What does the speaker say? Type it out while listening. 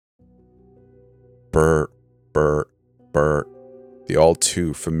Burr, burr, burr. The all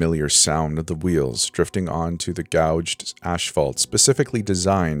too familiar sound of the wheels drifting onto the gouged asphalt specifically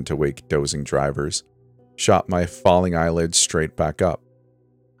designed to wake dozing drivers shot my falling eyelids straight back up.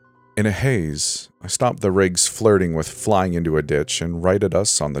 In a haze, I stopped the rigs flirting with flying into a ditch and right at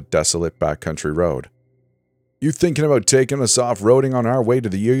us on the desolate backcountry road. "You thinking about taking us off-roading on our way to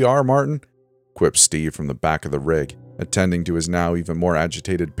the ER, Martin?" quipped Steve from the back of the rig, attending to his now even more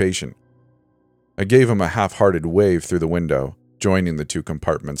agitated patient. I gave him a half-hearted wave through the window, joining the two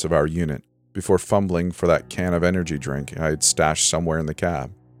compartments of our unit, before fumbling for that can of energy drink I had stashed somewhere in the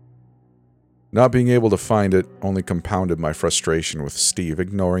cab. Not being able to find it only compounded my frustration with Steve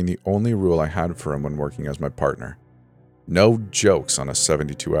ignoring the only rule I had for him when working as my partner. No jokes on a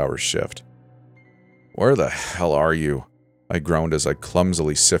 72-hour shift. "Where the hell are you?" I groaned as I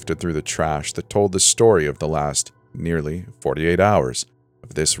clumsily sifted through the trash that told the story of the last nearly 48 hours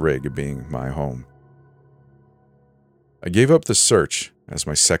of this rig being my home. I gave up the search as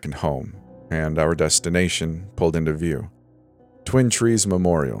my second home, and our destination pulled into view. Twin Trees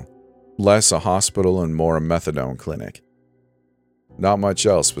Memorial, less a hospital and more a methadone clinic. Not much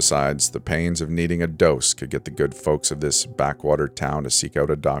else besides the pains of needing a dose could get the good folks of this backwater town to seek out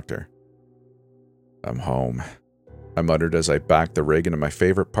a doctor. "I'm home," I muttered as I backed the rig into my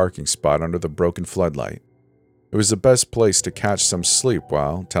favorite parking spot under the broken floodlight. It was the best place to catch some sleep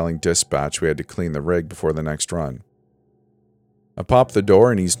while telling dispatch we had to clean the rig before the next run. I popped the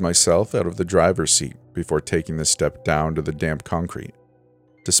door and eased myself out of the driver's seat before taking the step down to the damp concrete.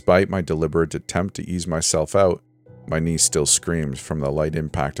 Despite my deliberate attempt to ease myself out, my knee still screamed from the light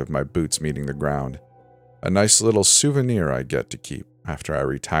impact of my boots meeting the ground. A nice little souvenir I get to keep after I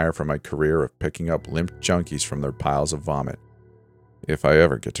retire from my career of picking up limp junkies from their piles of vomit. If I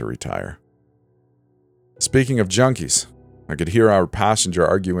ever get to retire. Speaking of junkies, I could hear our passenger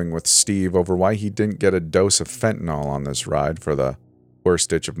arguing with Steve over why he didn't get a dose of fentanyl on this ride for the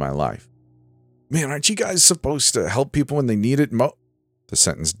worst itch of my life. "Man, aren't you guys supposed to help people when they need it The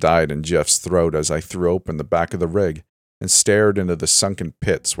sentence died in Jeff's throat as I threw open the back of the rig and stared into the sunken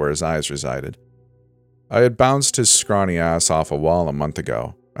pits where his eyes resided. I had bounced his scrawny ass off a wall a month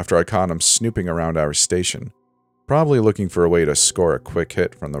ago, after I caught him snooping around our station, probably looking for a way to score a quick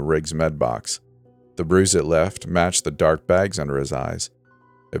hit from the rig's med box. The bruise it left matched the dark bags under his eyes.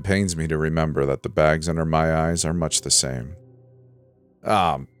 It pains me to remember that the bags under my eyes are much the same.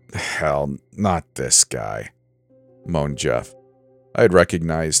 Hell, not this guy," moaned Jeff. I had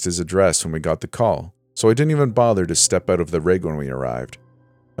recognized his address when we got the call, so I didn't even bother to step out of the rig when we arrived.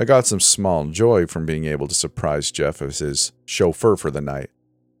 I got some small joy from being able to surprise Jeff as his chauffeur for the night.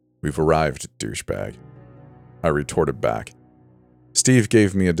 "We've arrived, douchebag," I retorted back. Steve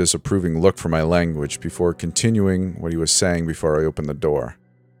gave me a disapproving look for my language before continuing what he was saying before I opened the door.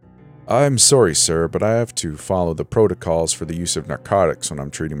 "I'm sorry, sir, but I have to follow the protocols for the use of narcotics when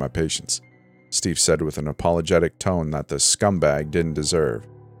I'm treating my patients," Steve said with an apologetic tone that the scumbag didn't deserve.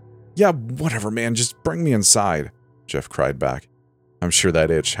 "Yeah, whatever, man, just bring me inside," Jeff cried back. I'm sure that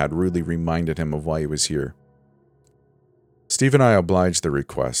itch had rudely reminded him of why he was here. Steve and I obliged the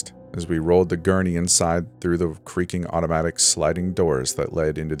request as we rolled the gurney inside through the creaking automatic sliding doors that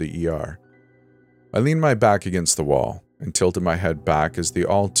led into the ER. I leaned my back against the wall and tilted my head back as the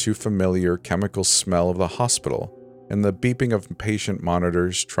all-too-familiar chemical smell of the hospital and the beeping of patient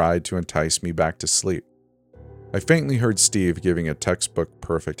monitors tried to entice me back to sleep. I faintly heard Steve giving a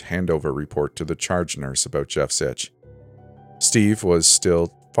textbook-perfect handover report to the charge nurse about Jeff's itch. Steve was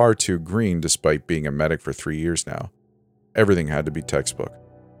still far too green despite being a medic for 3 years now. Everything had to be textbook.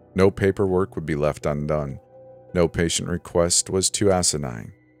 No paperwork would be left undone. No patient request was too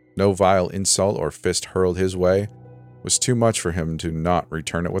asinine. No vile insult or fist hurled his way was too much for him to not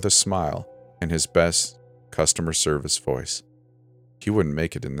return it with a smile and his best customer service voice. He wouldn't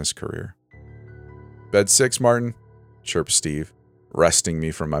make it in this career. "Bed 6, Martin," chirped Steve, wresting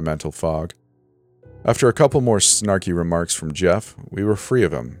me from my mental fog. After a couple more snarky remarks from Jeff, we were free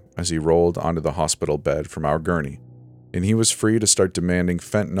of him as he rolled onto the hospital bed from our gurney, and he was free to start demanding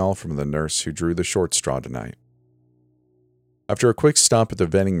fentanyl from the nurse who drew the short straw tonight. After a quick stop at the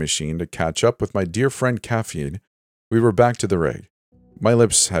vending machine to catch up with my dear friend Caffeine, we were back to the rig. My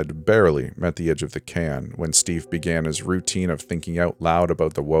lips had barely met the edge of the can when Steve began his routine of thinking out loud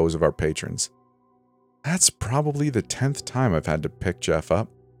about the woes of our patrons. "That's probably the 10th time I've had to pick Jeff up,"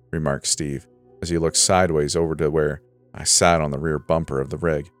 remarked Steve, as he looked sideways over to where I sat on the rear bumper of the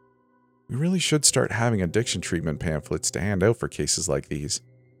rig. "We really should start having addiction treatment pamphlets to hand out for cases like these."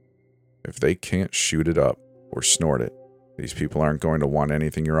 "If they can't shoot it up or snort it, these people aren't going to want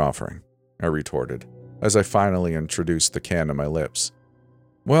anything you're offering," I retorted, as I finally introduced the can to my lips.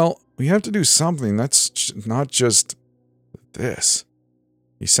 "Well, We have to do something. That's not just this.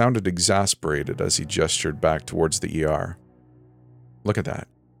 He sounded exasperated as he gestured back towards the ER. Look at that.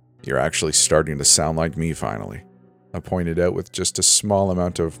 You're actually starting to sound like me finally, I pointed out with just a small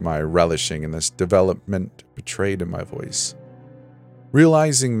amount of my relishing in this development betrayed in my voice.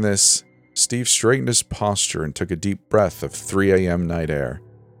 Realizing this, Steve straightened his posture and took a deep breath of 3 a.m. night air,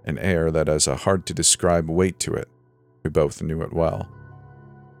 an air that has a hard-to-describe weight to it. We both knew it well.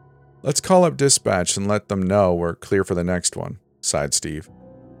 Let's call up dispatch and let them know we're clear for the next one, sighed Steve.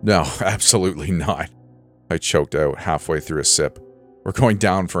 No, absolutely not, I choked out halfway through a sip. We're going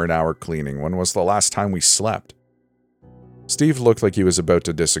down for an hour cleaning. When was the last time we slept? Steve looked like he was about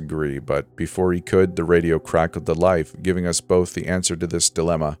to disagree, but before he could, the radio crackled to life, giving us both the answer to this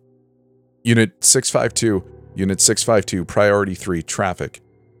dilemma. Unit 652, Priority 3, traffic.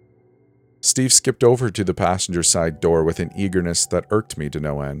 Steve skipped over to the passenger side door with an eagerness that irked me to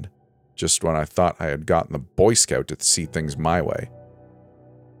no end, just when I thought I had gotten the Boy Scout to see things my way.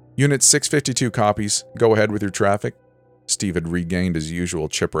 Unit 652 copies. Go ahead with your traffic. Steve had regained his usual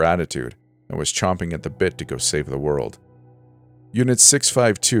chipper attitude and was chomping at the bit to go save the world. Unit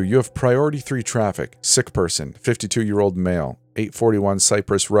 652, you have Priority 3 traffic. Sick person, 52-year-old male, 841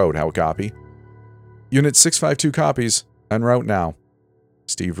 Cypress Road. How copy? Unit 652 copies. En route now.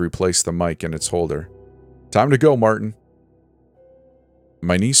 Steve replaced the mic in its holder. Time to go, Martin.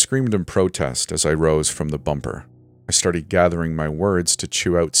 My knee screamed in protest as I rose from the bumper. I started gathering my words to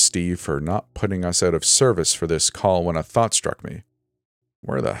chew out Steve for not putting us out of service for this call when a thought struck me.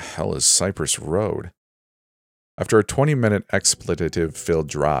 Where the hell is Cypress Road? After a 20-minute expletive-filled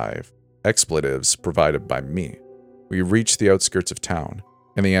drive, expletives provided by me, we reached the outskirts of town,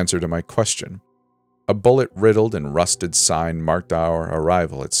 and the answer to my question. A bullet-riddled and rusted sign marked our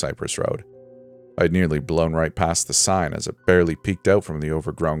arrival at Cypress Road. I'd nearly blown right past the sign as it barely peeked out from the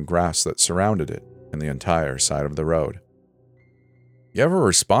overgrown grass that surrounded it and the entire side of the road. You ever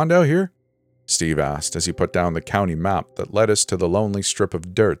respond out here? Steve asked as he put down the county map that led us to the lonely strip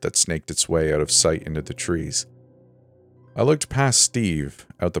of dirt that snaked its way out of sight into the trees. I looked past Steve,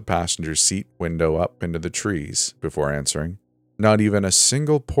 out the passenger seat window up into the trees, before answering. Not even a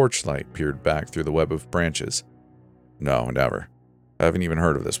single porch light peered back through the web of branches. No, never. I haven't even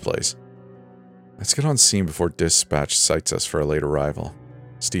heard of this place. Let's get on scene before dispatch cites us for a late arrival,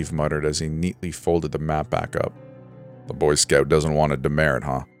 Steve muttered as he neatly folded the map back up. The Boy Scout doesn't want a demerit,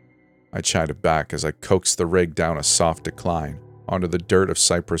 huh? I chided back as I coaxed the rig down a soft decline onto the dirt of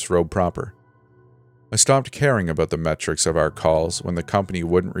Cypress Road proper. I stopped caring about the metrics of our calls when the company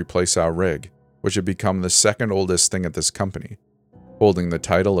wouldn't replace our rig, which had become the second oldest thing at this company. Holding the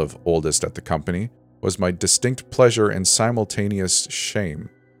title of oldest at the company was my distinct pleasure and simultaneous shame.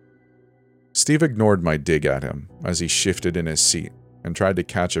 Steve ignored my dig at him as he shifted in his seat and tried to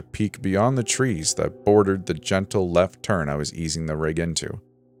catch a peek beyond the trees that bordered the gentle left turn I was easing the rig into.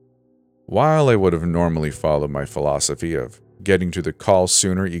 While I would have normally followed my philosophy of getting to the call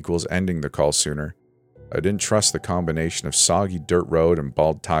sooner equals ending the call sooner, I didn't trust the combination of soggy dirt road and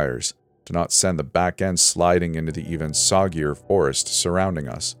bald tires to not send the back end sliding into the even soggier forest surrounding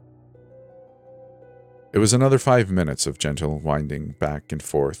us. It was another 5 minutes of gentle winding back and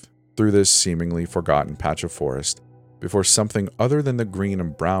forth through this seemingly forgotten patch of forest before something other than the green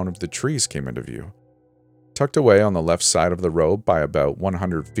and brown of the trees came into view. Tucked away on the left side of the road by about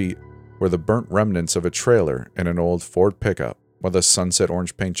 100 feet were the burnt remnants of a trailer and an old Ford pickup with a sunset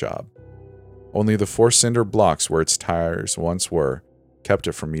orange paint job. Only the 4 cinder blocks where its tires once were kept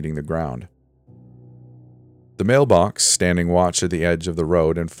it from meeting the ground. The mailbox, standing watch at the edge of the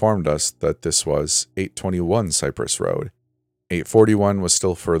road, informed us that this was 821 Cypress Road. 841 was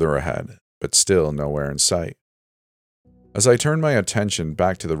still further ahead, but still nowhere in sight. As I turned my attention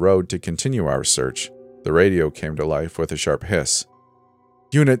back to the road to continue our search, the radio came to life with a sharp hiss.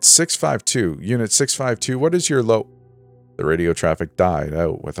 Unit 652, what is your low... The radio traffic died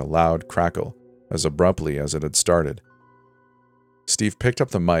out with a loud crackle, as abruptly as it had started. Steve picked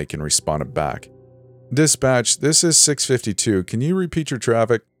up the mic and responded back. Dispatch, this is 652. Can you repeat your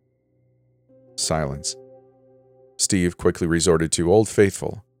traffic? Silence. Steve quickly resorted to Old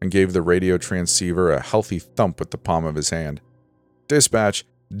Faithful and gave the radio transceiver a healthy thump with the palm of his hand. Dispatch,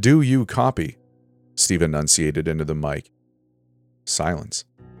 do you copy? Steve enunciated into the mic. Silence.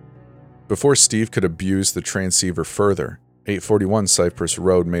 Before Steve could abuse the transceiver further, 841 Cypress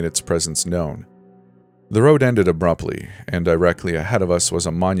Road made its presence known. The road ended abruptly, and directly ahead of us was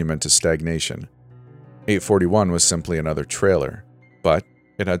a monument to stagnation. 841 was simply another trailer, but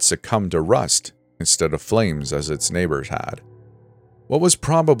it had succumbed to rust instead of flames as its neighbors had. What was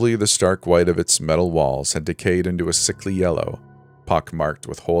probably the stark white of its metal walls had decayed into a sickly yellow, pockmarked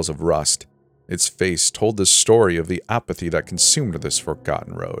with holes of rust. Its face told the story of the apathy that consumed this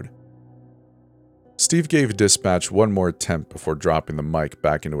forgotten road. Steve gave dispatch one more attempt before dropping the mic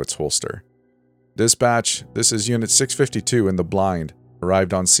back into its holster. "Dispatch, this is Unit 652 in the blind.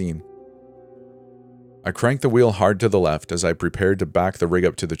 Arrived on scene." I cranked the wheel hard to the left as I prepared to back the rig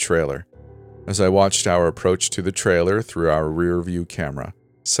up to the trailer. As I watched our approach to the trailer through our rear-view camera,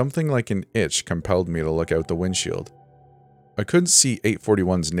 something like an itch compelled me to look out the windshield. I couldn't see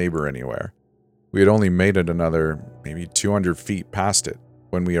 841's neighbor anywhere. We had only made it another, maybe 200 feet past it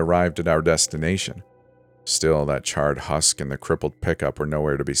when we arrived at our destination. Still, that charred husk and the crippled pickup were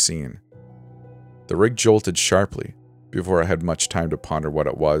nowhere to be seen. The rig jolted sharply before I had much time to ponder what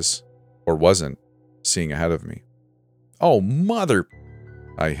it was, or wasn't, seeing ahead of me. "Oh, mother!"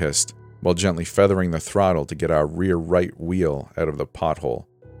 I hissed, while gently feathering the throttle to get our rear right wheel out of the pothole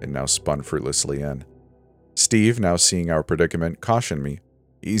it now spun fruitlessly in. Steve, now seeing our predicament, cautioned me,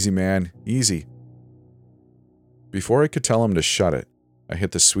 "Easy, man, easy." Before I could tell him to shut it, I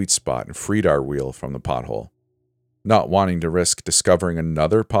hit the sweet spot and freed our wheel from the pothole. Not wanting to risk discovering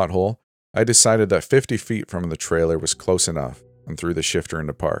another pothole, I decided that 50 feet from the trailer was close enough and threw the shifter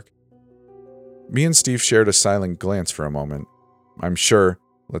into park. Me and Steve shared a silent glance for a moment. I'm sure,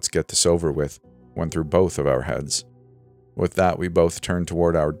 "Let's get this over with," went through both of our heads. With that, we both turned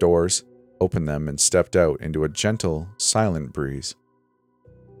toward our doors, opened them, and stepped out into a gentle, silent breeze.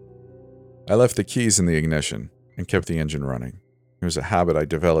 I left the keys in the ignition and kept the engine running. It was a habit I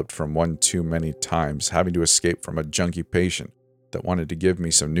developed from one too many times having to escape from a junkie patient that wanted to give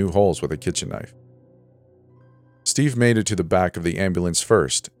me some new holes with a kitchen knife. Steve made it to the back of the ambulance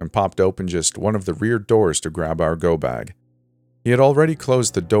first and popped open just one of the rear doors to grab our go bag. He had already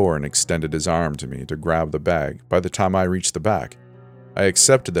closed the door and extended his arm to me to grab the bag by the time I reached the back. I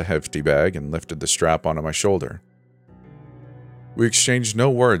accepted the hefty bag and lifted the strap onto my shoulder. We exchanged no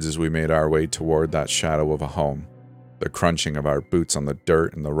words as we made our way toward that shadow of a home. The crunching of our boots on the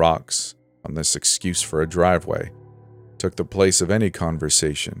dirt and the rocks on this excuse for a driveway took the place of any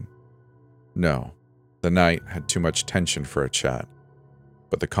conversation. No, the night had too much tension for a chat,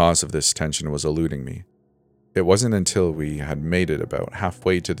 but the cause of this tension was eluding me. It wasn't until we had made it about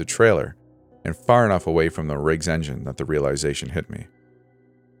halfway to the trailer and far enough away from the rig's engine that the realization hit me.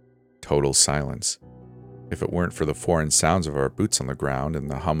 Total silence. If it weren't for the foreign sounds of our boots on the ground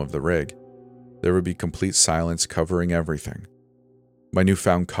and the hum of the rig, there would be complete silence covering everything. My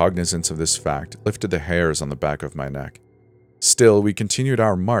newfound cognizance of this fact lifted the hairs on the back of my neck. Still, we continued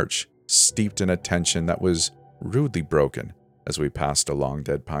our march, steeped in a tension that was rudely broken as we passed a long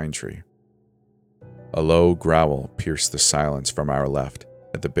dead pine tree. A low growl pierced the silence from our left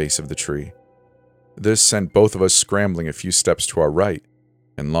at the base of the tree. This sent both of us scrambling a few steps to our right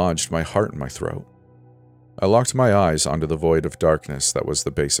and lodged my heart in my throat. I locked my eyes onto the void of darkness that was the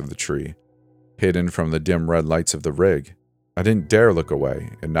base of the tree. Hidden from the dim red lights of the rig, I didn't dare look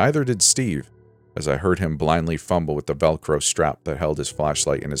away, and neither did Steve, as I heard him blindly fumble with the Velcro strap that held his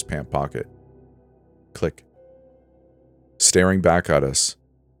flashlight in his pant pocket. Click. Staring back at us,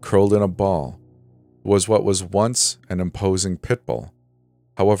 curled in a ball, was what was once an imposing pit bull.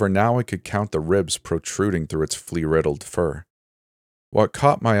 However, now I could count the ribs protruding through its flea-riddled fur. What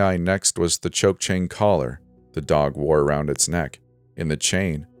caught my eye next was the choke chain collar the dog wore around its neck, in the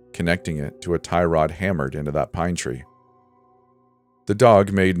chain connecting it to a tie rod hammered into that pine tree. The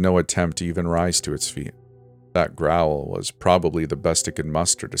dog made no attempt to even rise to its feet. That growl was probably the best it could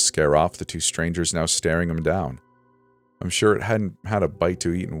muster to scare off the two strangers now staring him down. I'm sure it hadn't had a bite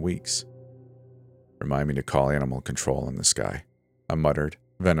to eat in weeks. "Remind me to call animal control on this guy," I muttered,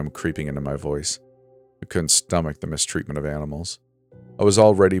 venom creeping into my voice. I couldn't stomach the mistreatment of animals. I was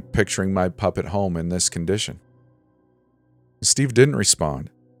already picturing my pup at home in this condition. Steve didn't respond.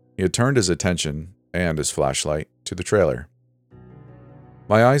 He had turned his attention, and his flashlight, to the trailer.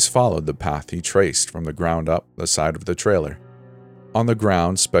 My eyes followed the path he traced from the ground up the side of the trailer. On the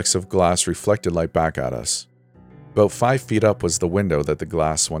ground, specks of glass reflected light back at us. About 5 feet up was the window that the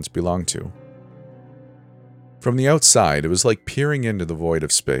glass once belonged to. From the outside, it was like peering into the void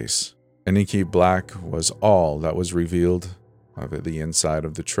of space. An inky black was all that was revealed of the inside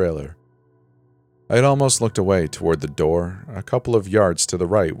of the trailer. I had almost looked away toward the door, a couple of yards to the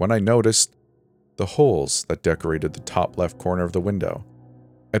right, when I noticed the holes that decorated the top left corner of the window.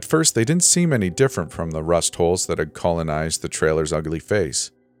 At first, they didn't seem any different from the rust holes that had colonized the trailer's ugly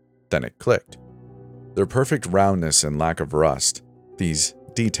face. Then it clicked. Their perfect roundness and lack of rust, these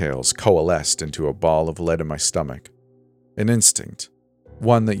details coalesced into a ball of lead in my stomach. An instinct,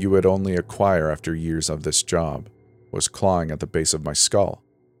 one that you would only acquire after years of this job, was clawing at the base of my skull.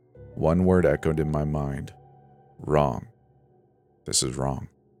 One word echoed in my mind: wrong. This is wrong.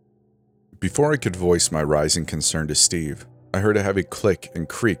 Before I could voice my rising concern to Steve, I heard a heavy click and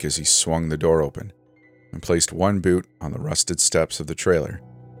creak as he swung the door open and placed one boot on the rusted steps of the trailer.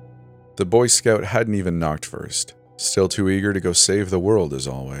 The Boy Scout hadn't even knocked first, still too eager to go save the world as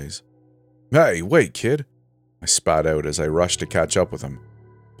always. "Hey, wait, kid!" I spat out as I rushed to catch up with him,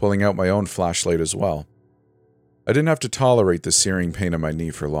 pulling out my own flashlight as well. I didn't have to tolerate the searing pain in my knee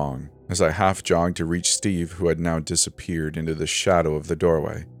for long, as I half-jogged to reach Steve, who had now disappeared into the shadow of the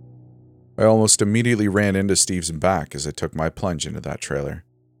doorway. I almost immediately ran into Steve's back as I took my plunge into that trailer.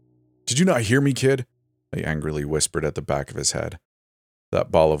 "Did you not hear me, kid?" I angrily whispered at the back of his head.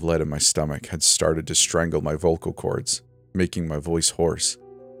 That ball of lead in my stomach had started to strangle my vocal cords, making my voice hoarse.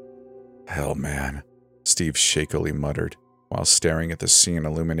 "Hell, man," Steve shakily muttered, while staring at the scene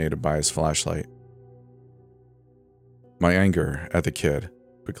illuminated by his flashlight. My anger at the kid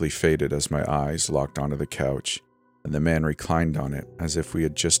quickly faded as my eyes locked onto the couch, and the man reclined on it as if we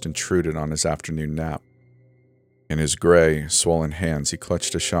had just intruded on his afternoon nap. In his gray, swollen hands he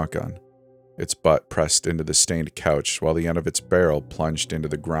clutched a shotgun, its butt pressed into the stained couch while the end of its barrel plunged into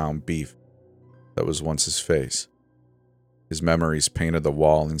the ground beef that was once his face. His memories painted the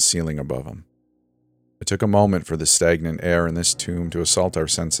wall and ceiling above him. It took a moment for the stagnant air in this tomb to assault our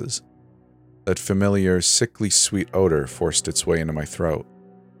senses. That familiar, sickly sweet odor forced its way into my throat.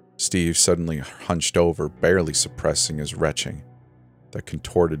 Steve suddenly hunched over, barely suppressing his retching that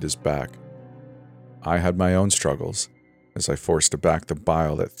contorted his back. I had my own struggles as I forced back the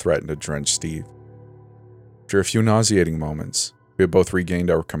bile that threatened to drench Steve. After a few nauseating moments, we had both regained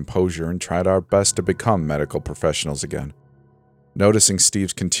our composure and tried our best to become medical professionals again. Noticing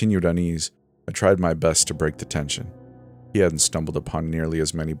Steve's continued unease, I tried my best to break the tension. He hadn't stumbled upon nearly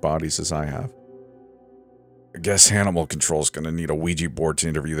as many bodies as I have. "I guess Animal Control's gonna need a Ouija board to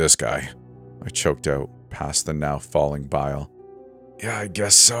interview this guy," I choked out, past the now falling bile. "Yeah, I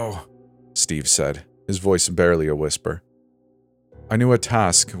guess so," Steve said, his voice barely a whisper. I knew a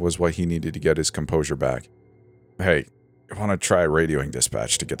task was what he needed to get his composure back. "Hey, I want to try radioing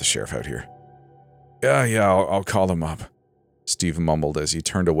dispatch to get the sheriff out here." Yeah, I'll call them up," Steve mumbled as he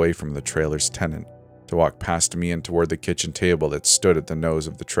turned away from the trailer's tenant to walk past me and toward the kitchen table that stood at the nose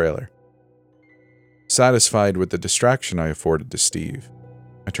of the trailer. Satisfied with the distraction I afforded to Steve,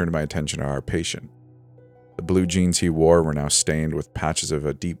 I turned my attention to our patient. The blue jeans he wore were now stained with patches of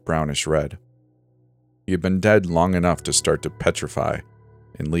a deep brownish red. He had been dead long enough to start to petrify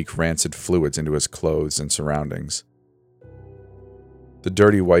and leak rancid fluids into his clothes and surroundings. The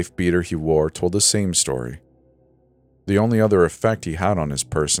dirty wife beater he wore told the same story. The only other effect he had on his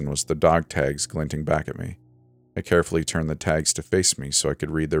person was the dog tags glinting back at me. I carefully turned the tags to face me so I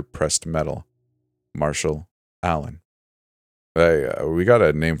could read their pressed metal. Marshall Allen. "Hey, we got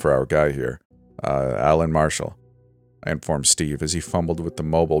a name for our guy here. Alan Marshall," I informed Steve as he fumbled with the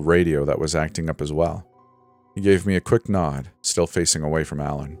mobile radio that was acting up as well. He gave me a quick nod, still facing away from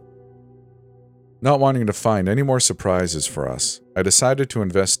Alan. Not wanting to find any more surprises for us, I decided to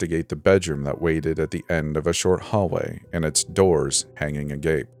investigate the bedroom that waited at the end of a short hallway and its doors hanging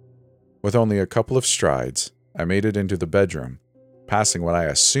agape. With only a couple of strides, I made it into the bedroom, passing what I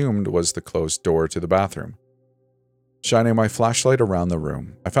assumed was the closed door to the bathroom. Shining my flashlight around the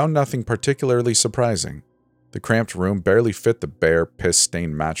room, I found nothing particularly surprising. The cramped room barely fit the bare,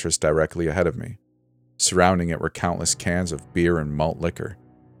 piss-stained mattress directly ahead of me. Surrounding it were countless cans of beer and malt liquor.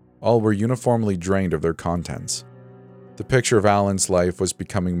 All were uniformly drained of their contents. The picture of Alan's life was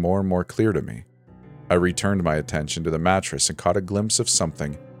becoming more and more clear to me. I returned my attention to the mattress and caught a glimpse of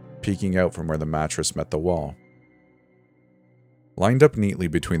something peeking out from where the mattress met the wall. Lined up neatly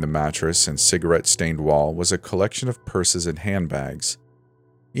between the mattress and cigarette-stained wall was a collection of purses and handbags.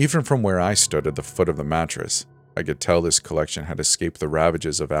 Even from where I stood at the foot of the mattress, I could tell this collection had escaped the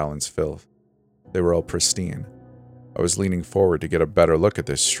ravages of Alan's filth. They were all pristine. I was leaning forward to get a better look at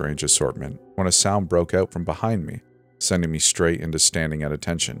this strange assortment when a sound broke out from behind me, sending me straight into standing at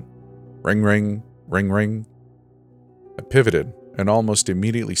attention. Ring, ring, ring, ring. I pivoted and almost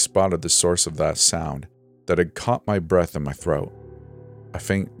immediately spotted the source of that sound that had caught my breath in my throat. A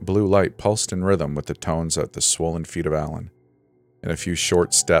faint blue light pulsed in rhythm with the tones at the swollen feet of Alan. In a few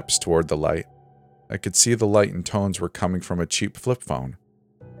short steps toward the light, I could see the light and tones were coming from a cheap flip phone.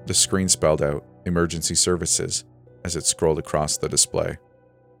 The screen spelled out "Emergency Services" as it scrolled across the display.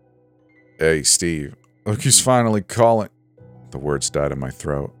 "Hey, Steve, look who's finally calling." The words died in my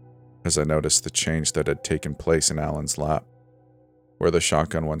throat as I noticed the change that had taken place in Alan's lap. Where the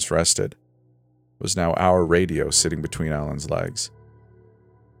shotgun once rested was now our radio sitting between Alan's legs.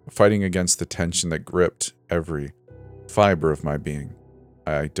 Fighting against the tension that gripped every fiber of my being,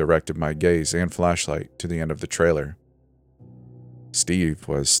 I directed my gaze and flashlight to the end of the trailer. Steve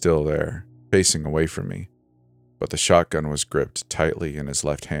was still there, facing away from me, but the shotgun was gripped tightly in his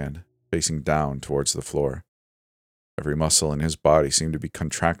left hand, facing down towards the floor. Every muscle in his body seemed to be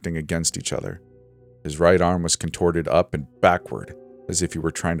contracting against each other. His right arm was contorted up and backward, as if he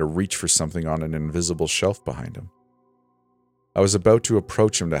were trying to reach for something on an invisible shelf behind him. I was about to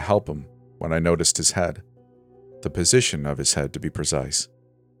approach him to help him when I noticed his head. The position of his head, to be precise.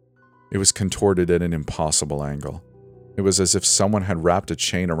 It was contorted at an impossible angle. It was as if someone had wrapped a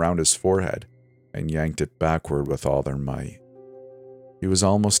chain around his forehead and yanked it backward with all their might. He was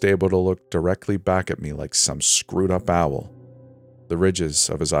almost able to look directly back at me like some screwed-up owl. The ridges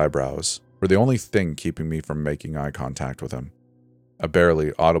of his eyebrows were the only thing keeping me from making eye contact with him. A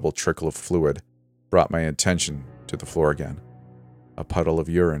barely audible trickle of fluid brought my attention to the floor again. A puddle of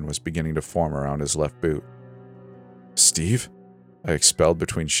urine was beginning to form around his left boot. "Steve?" I expelled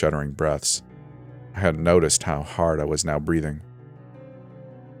between shuddering breaths. I hadn't noticed how hard I was now breathing.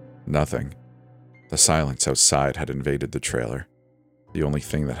 Nothing. The silence outside had invaded the trailer. The only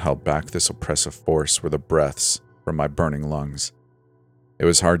thing that held back this oppressive force were the breaths from my burning lungs. It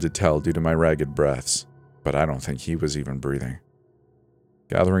was hard to tell due to my ragged breaths, but I don't think he was even breathing.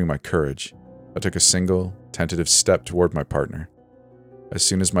 Gathering my courage, I took a single, tentative step toward my partner. As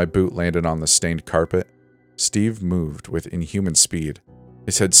soon as my boot landed on the stained carpet, Steve moved with inhuman speed.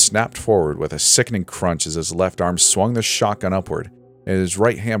 His head snapped forward with a sickening crunch as his left arm swung the shotgun upward, and his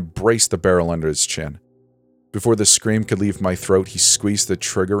right hand braced the barrel under his chin. Before the scream could leave my throat, he squeezed the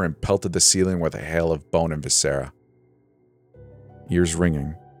trigger and pelted the ceiling with a hail of bone and viscera. Ears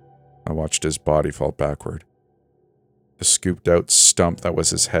ringing, I watched his body fall backward. The scooped-out stump that was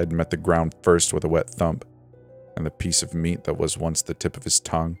his head met the ground first with a wet thump, and the piece of meat that was once the tip of his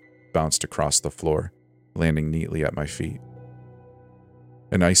tongue bounced across the floor, landing neatly at my feet.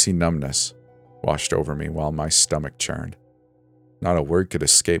 An icy numbness washed over me while my stomach churned. Not a word could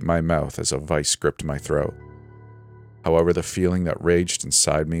escape my mouth as a vice gripped my throat. However, the feeling that raged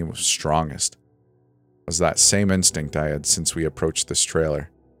inside me was strongest. It was that same instinct I had since we approached this trailer.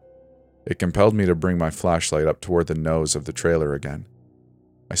 It compelled me to bring my flashlight up toward the nose of the trailer again.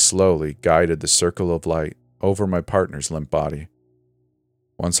 I slowly guided the circle of light over my partner's limp body.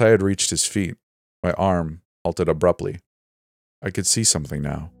 Once I had reached his feet, my arm halted abruptly. I could see something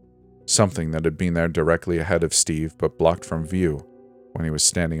now. Something that had been there directly ahead of Steve but blocked from view when he was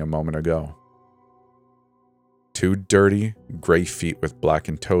standing a moment ago. Two dirty, gray feet with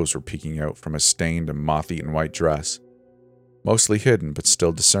blackened toes were peeking out from a stained and moth-eaten white dress. Mostly hidden but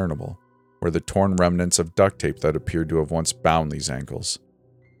still discernible were the torn remnants of duct tape that appeared to have once bound these ankles.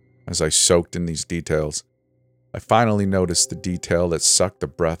 As I soaked in these details, I finally noticed the detail that sucked the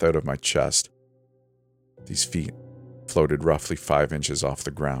breath out of my chest. These feet floated roughly 5 inches off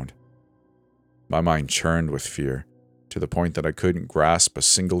the ground. My mind churned with fear, to the point that I couldn't grasp a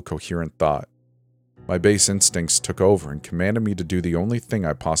single coherent thought. My base instincts took over and commanded me to do the only thing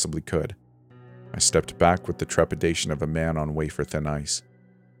I possibly could. I stepped back with the trepidation of a man on wafer-thin ice,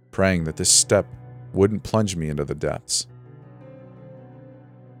 praying that this step wouldn't plunge me into the depths.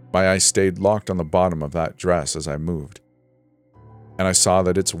 My eyes stayed locked on the bottom of that dress as I moved, and I saw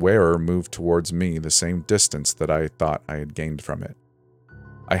that its wearer moved towards me the same distance that I thought I had gained from it.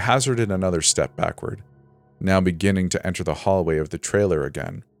 I hazarded another step backward, now beginning to enter the hallway of the trailer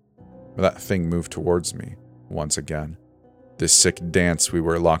again. That thing moved towards me, once again. This sick dance we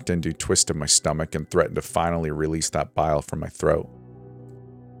were locked into twisted my stomach and threatened to finally release that bile from my throat.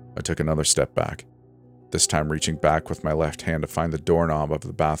 I took another step back, this time reaching back with my left hand to find the doorknob of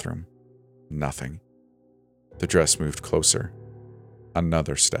the bathroom. Nothing. The dress moved closer.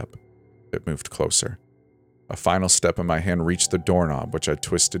 Another step. It moved closer. A final step in my hand reached the doorknob, which I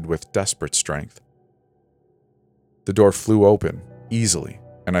twisted with desperate strength. The door flew open, easily,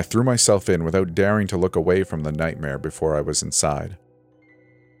 and I threw myself in without daring to look away from the nightmare before I was inside.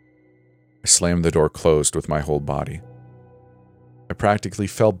 I slammed the door closed with my whole body. I practically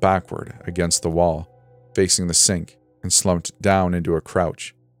fell backward against the wall, facing the sink, and slumped down into a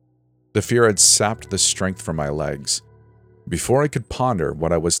crouch. The fear had sapped the strength from my legs. Before I could ponder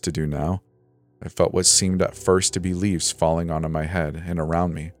what I was to do now, I felt what seemed at first to be leaves falling onto my head and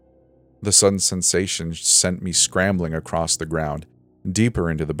around me. The sudden sensation sent me scrambling across the ground, deeper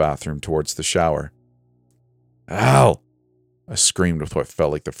into the bathroom towards the shower. "Ow!" I screamed with what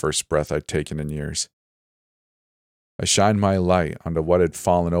felt like the first breath I'd taken in years. I shined my light onto what had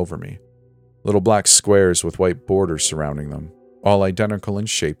fallen over me. Little black squares with white borders surrounding them, all identical in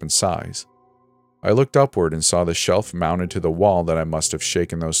shape and size. I looked upward and saw the shelf mounted to the wall that I must have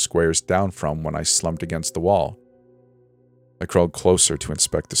shaken those squares down from when I slumped against the wall. I crawled closer to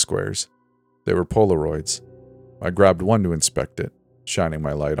inspect the squares. They were Polaroids. I grabbed one to inspect it, shining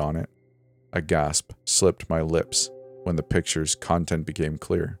my light on it. A gasp slipped my lips when the picture's content became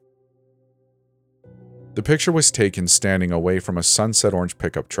clear. The picture was taken standing away from a sunset orange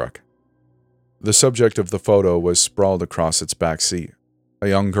pickup truck. The subject of the photo was sprawled across its back seat, a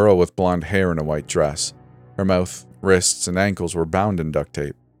young girl with blonde hair in a white dress. Her mouth, wrists, and ankles were bound in duct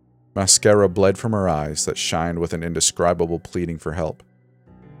tape. Mascara bled from her eyes that shined with an indescribable pleading for help.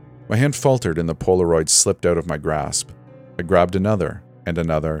 My hand faltered and the Polaroid slipped out of my grasp. I grabbed another, and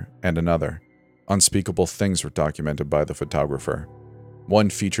another, and another. Unspeakable things were documented by the photographer. One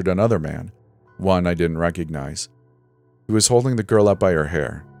featured another man, one I didn't recognize. He was holding the girl up by her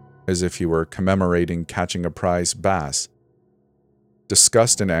hair, as if he were commemorating catching a prize bass.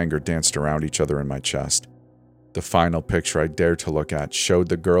 Disgust and anger danced around each other in my chest. The final picture I dared to look at showed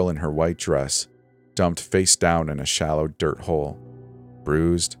the girl in her white dress, dumped face down in a shallow dirt hole,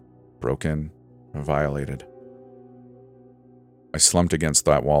 bruised, broken, and violated. I slumped against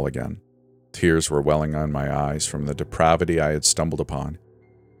that wall again. Tears were welling on my eyes from the depravity I had stumbled upon.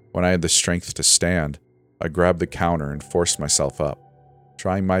 When I had the strength to stand, I grabbed the counter and forced myself up,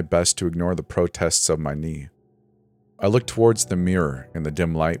 trying my best to ignore the protests of my knee. I looked towards the mirror in the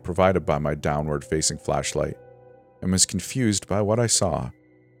dim light provided by my downward-facing flashlight, and was confused by what I saw.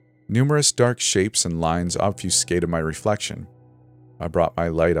 Numerous dark shapes and lines obfuscated my reflection. I brought my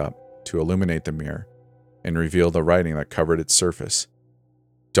light up to illuminate the mirror and reveal the writing that covered its surface.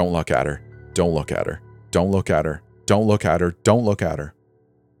 "Don't look at her. Don't look at her. Don't look at her. Don't look at her. Don't look at her."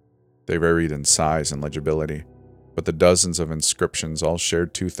 They varied in size and legibility, but the dozens of inscriptions all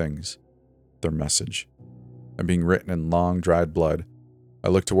shared two things: their message. And being written in long, dried blood, I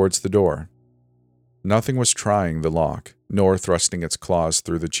looked towards the door. Nothing was trying the lock, nor thrusting its claws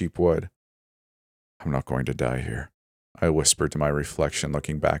through the cheap wood. "I'm not going to die here," I whispered to my reflection,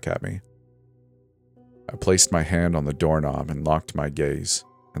 looking back at me. I placed my hand on the doorknob and locked my gaze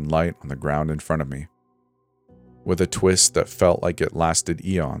and light on the ground in front of me. With a twist that felt like it lasted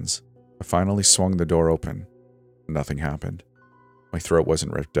eons, I finally swung the door open. Nothing happened. My throat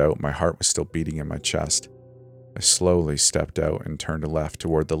wasn't ripped out, my heart was still beating in my chest. I slowly stepped out and turned left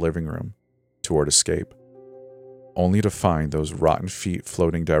toward the living room, toward escape, only to find those rotten feet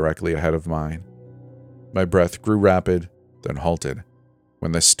floating directly ahead of mine. My breath grew rapid, then halted,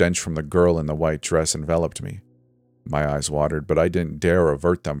 when the stench from the girl in the white dress enveloped me. My eyes watered, but I didn't dare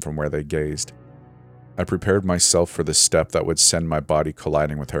avert them from where they gazed. I prepared myself for the step that would send my body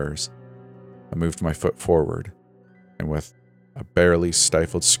colliding with hers. I moved my foot forward, and with a barely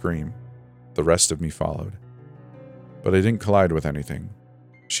stifled scream, the rest of me followed. But I didn't collide with anything.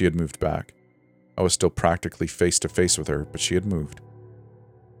 She had moved back. I was still practically face to face with her, but she had moved.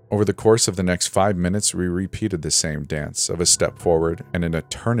 Over the course of the next 5 minutes, we repeated the same dance of a step forward and an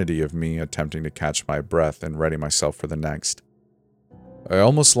eternity of me attempting to catch my breath and ready myself for the next. I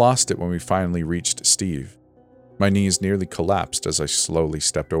almost lost it when we finally reached Steve. My knees nearly collapsed as I slowly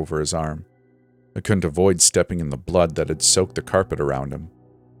stepped over his arm. I couldn't avoid stepping in the blood that had soaked the carpet around him.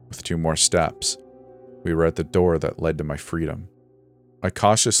 With 2 more steps, we were at the door that led to my freedom. I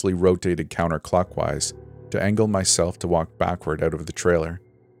cautiously rotated counterclockwise to angle myself to walk backward out of the trailer.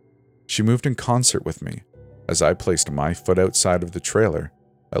 She moved in concert with me. As I placed my foot outside of the trailer,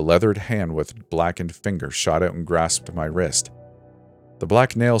 a leathered hand with blackened finger shot out and grasped my wrist. The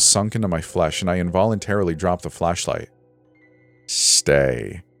black nail sunk into my flesh, and I involuntarily dropped the flashlight.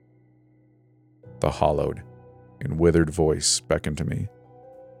 "Stay." The hollowed and withered voice beckoned to me.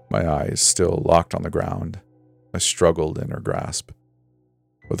 My eyes still locked on the ground. I struggled in her grasp.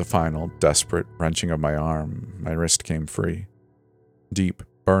 With a final, desperate wrenching of my arm, my wrist came free. Deep,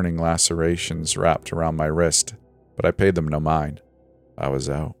 burning lacerations wrapped around my wrist, but I paid them no mind. I was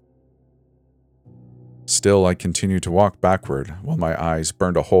out. Still, I continued to walk backward while my eyes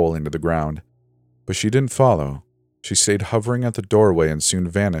burned a hole into the ground. But she didn't follow. She stayed hovering at the doorway and soon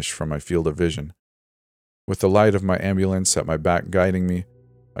vanished from my field of vision. With the light of my ambulance at my back guiding me,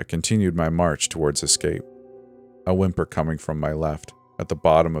 I continued my march towards escape. A whimper coming from my left, at the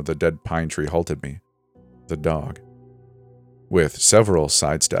bottom of the dead pine tree, halted me. The dog. With several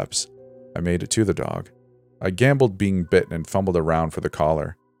sidesteps, I made it to the dog. I gambled being bitten and fumbled around for the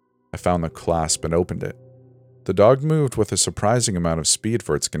collar. I found the clasp and opened it. The dog moved with a surprising amount of speed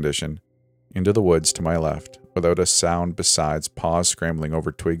for its condition, into the woods to my left, without a sound besides paws scrambling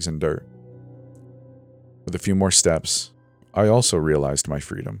over twigs and dirt. With a few more steps, I also realized my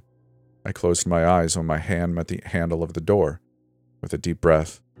freedom. I closed my eyes when my hand met the handle of the door. With a deep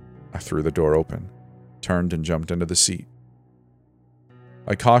breath, I threw the door open, turned and jumped into the seat.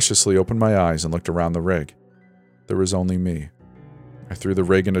 I cautiously opened my eyes and looked around the rig. There was only me. I threw the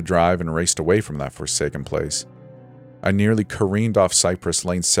rig into drive and raced away from that forsaken place. I nearly careened off Cypress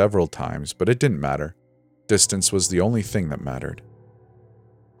Lane several times, but it didn't matter. Distance was the only thing that mattered.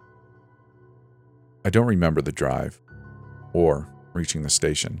 I don't remember the drive, or reaching the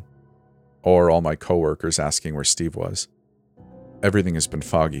station, or all my coworkers asking where Steve was. Everything has been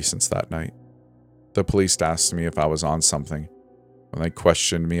foggy since that night. The police asked me if I was on something, when they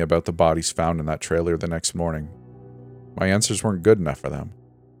questioned me about the bodies found in that trailer the next morning. My answers weren't good enough for them.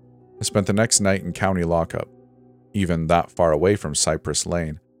 I spent the next night in county lockup. Even that far away from Cypress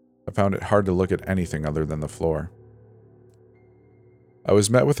Lane, I found it hard to look at anything other than the floor. I was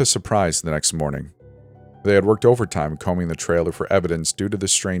met with a surprise the next morning. They had worked overtime combing the trailer for evidence due to the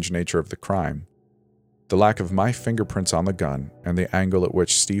strange nature of the crime. The lack of my fingerprints on the gun and the angle at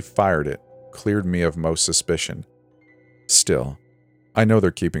which Steve fired it cleared me of most suspicion. Still, I know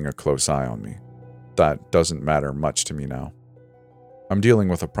they're keeping a close eye on me. That doesn't matter much to me now. I'm dealing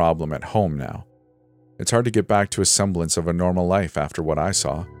with a problem at home now. It's hard to get back to a semblance of a normal life after what I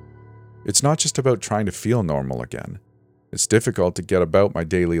saw. It's not just about trying to feel normal again. It's difficult to get about my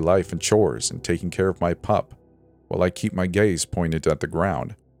daily life and chores and taking care of my pup while I keep my gaze pointed at the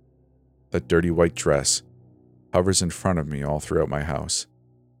ground. That dirty white dress hovers in front of me all throughout my house.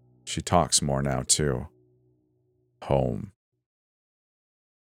 She talks more now, too. Home.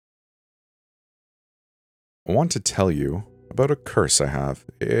 I want to tell you about a curse I have.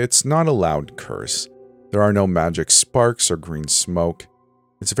 It's not a loud curse. There are no magic sparks or green smoke.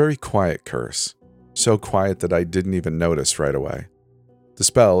 It's a very quiet curse. So quiet that I didn't even notice right away. The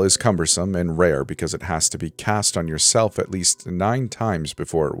spell is cumbersome and rare because it has to be cast on yourself at least 9 times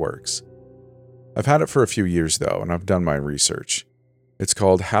before it works. I've had it for a few years though, and I've done my research. It's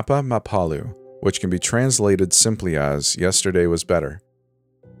called Hapa Mapalu, which can be translated simply as yesterday was better.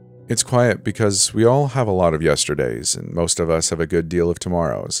 It's quiet because we all have a lot of yesterdays, and most of us have a good deal of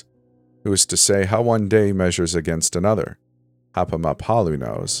tomorrows. Who is to say how one day measures against another? Hapa Mapalu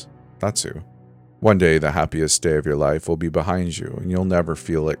knows. That's who. One day the happiest day of your life will be behind you, and you'll never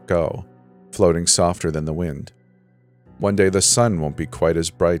feel it go, floating softer than the wind. One day the sun won't be quite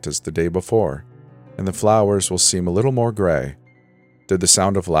as bright as the day before, and the flowers will seem a little more gray. Did the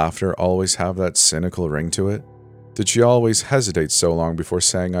sound of laughter always have that cynical ring to it? Did she always hesitate so long before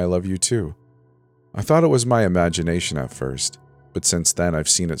saying I love you too? I thought it was my imagination at first, but since then I've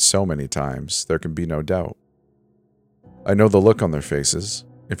seen it so many times, there can be no doubt. I know the look on their faces.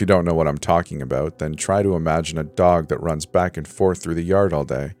 If you don't know what I'm talking about, then try to imagine a dog that runs back and forth through the yard all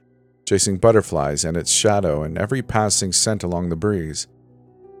day, chasing butterflies and its shadow and every passing scent along the breeze.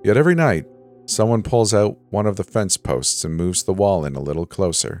 Yet every night, someone pulls out one of the fence posts and moves the wall in a little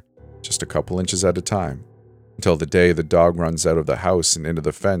closer, just a couple inches at a time, until the day the dog runs out of the house and into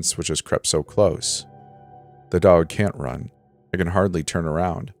the fence which has crept so close. The dog can't run. It can hardly turn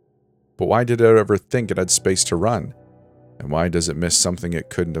around. But why did it ever think it had space to run? And why does it miss something it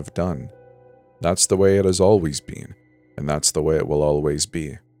couldn't have done? That's the way it has always been, and that's the way it will always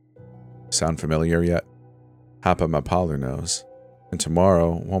be. Sound familiar yet? Hapa Mapalu knows. And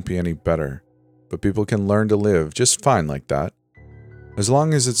tomorrow won't be any better, but people can learn to live just fine like that. As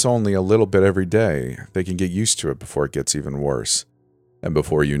long as it's only a little bit every day, they can get used to it before it gets even worse. And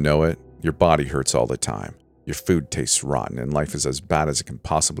before you know it, your body hurts all the time. Your food tastes rotten and life is as bad as it can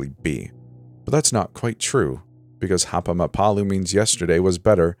possibly be. But that's not quite true, because Hapa Mapalu means yesterday was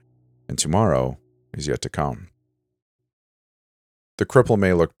better, and tomorrow is yet to come. The cripple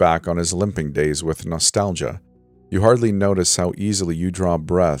may look back on his limping days with nostalgia. You hardly notice how easily you draw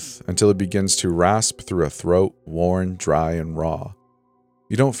breath until it begins to rasp through a throat worn, dry, and raw.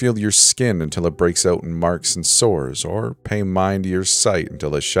 You don't feel your skin until it breaks out in marks and sores, or pay mind to your sight until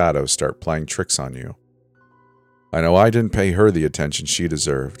the shadows start playing tricks on you. I know I didn't pay her the attention she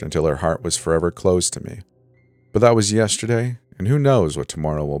deserved until her heart was forever closed to me. But that was yesterday, and who knows what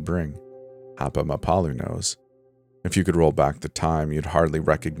tomorrow will bring. Hapa Mapalu knows. If you could roll back the time, you'd hardly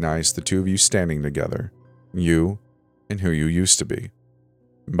recognize the two of you standing together, you and who you used to be.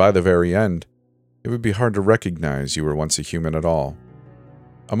 And by the very end, it would be hard to recognize you were once a human at all.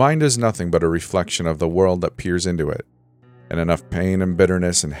 A mind is nothing but a reflection of the world that peers into it, and enough pain and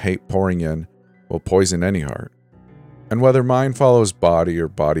bitterness and hate pouring in will poison any heart. And whether mind follows body or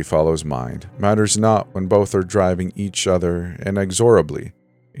body follows mind matters not when both are driving each other inexorably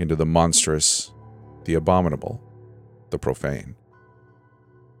into the monstrous, the abominable, the profane.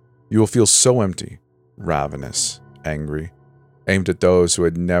 You will feel so empty, ravenous, angry, aimed at those who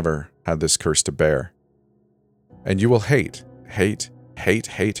had never had this curse to bear. And you will hate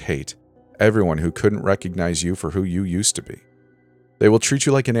everyone who couldn't recognize you for who you used to be. They will treat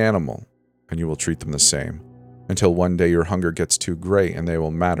you like an animal, and you will treat them the same, until one day your hunger gets too great and they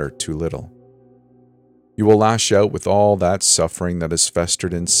will matter too little. You will lash out with all that suffering that has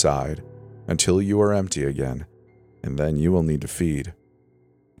festered inside until you are empty again, and then you will need to feed.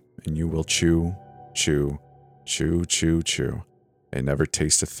 And you will chew, chew, chew, chew, chew, and never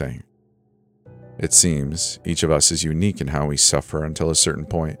taste a thing. It seems each of us is unique in how we suffer until a certain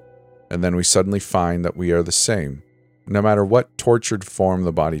point, and then we suddenly find that we are the same, no matter what tortured form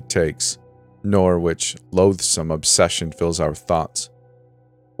the body takes, nor which loathsome obsession fills our thoughts.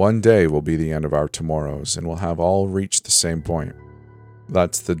 One day will be the end of our tomorrows, and we'll have all reached the same point.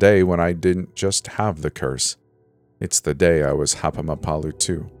 That's the day when I didn't just have the curse. It's the day I was Hapamapalu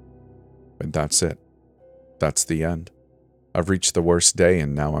too. And that's it. That's the end. I've reached the worst day,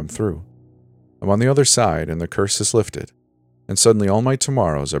 and now I'm through. I'm on the other side, and the curse is lifted. And suddenly all my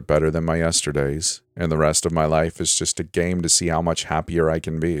tomorrows are better than my yesterdays, and the rest of my life is just a game to see how much happier I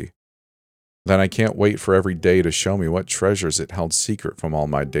can be. Then I can't wait for every day to show me what treasures it held secret from all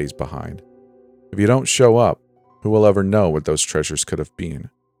my days behind. If you don't show up, who will ever know what those treasures could have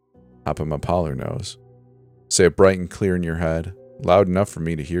been? Hapamapalu knows. Say it bright and clear in your head, loud enough for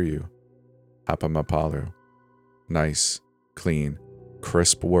me to hear you. Hapamapalu. Nice, clean,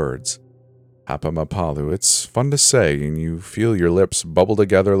 crisp words. Hapamapalu. It's fun to say, and you feel your lips bubble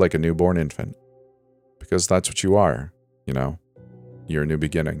together like a newborn infant. Because that's what you are, you know. You're a new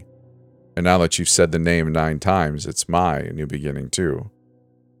beginning. And now that you've said the name 9 times, it's my new beginning too.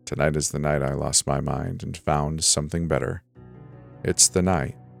 Tonight is the night I lost my mind and found something better. It's the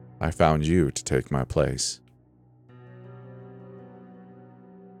night I found you to take my place.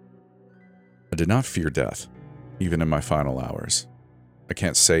 I did not fear death, even in my final hours. I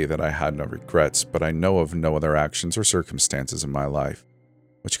can't say that I had no regrets, but I know of no other actions or circumstances in my life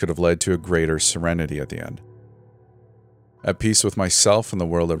which could have led to a greater serenity at the end. At peace with myself and the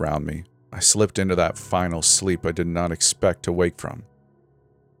world around me, I slipped into that final sleep I did not expect to wake from.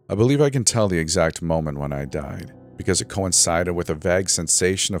 I believe I can tell the exact moment when I died, because it coincided with a vague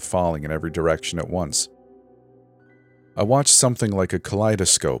sensation of falling in every direction at once. I watched something like a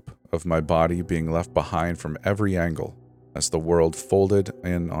kaleidoscope of my body being left behind from every angle as the world folded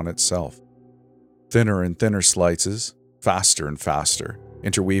in on itself. Thinner and thinner slices, faster and faster,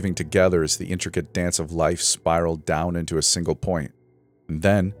 interweaving together as the intricate dance of life spiraled down into a single point, and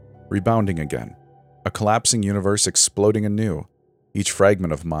then rebounding again, a collapsing universe exploding anew, each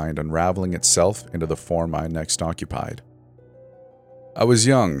fragment of mind unraveling itself into the form I next occupied. I was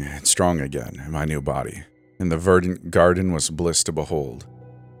young and strong again in my new body, and the verdant garden was bliss to behold.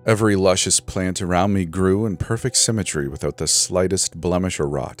 Every luscious plant around me grew in perfect symmetry without the slightest blemish or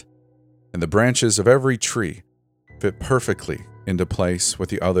rot, and the branches of every tree fit perfectly into place with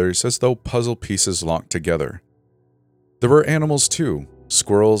the others as though puzzle pieces locked together. There were animals too,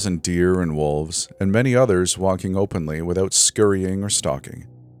 squirrels and deer and wolves, and many others walking openly without scurrying or stalking.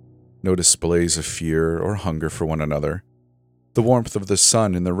 No displays of fear or hunger for one another. The warmth of the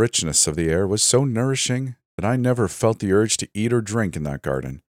sun and the richness of the air was so nourishing that I never felt the urge to eat or drink in that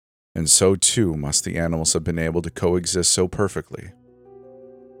garden, and so too must the animals have been able to coexist so perfectly.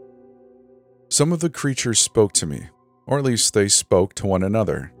 Some of the creatures spoke to me, or at least they spoke to one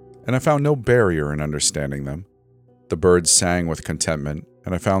another, and I found no barrier in understanding them. The birds sang with contentment,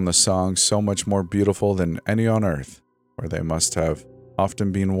 and I found the song so much more beautiful than any on earth, where they must have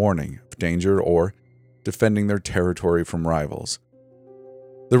often been warning of danger or defending their territory from rivals.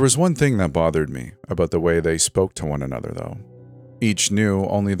 There was one thing that bothered me about the way they spoke to one another, though. Each knew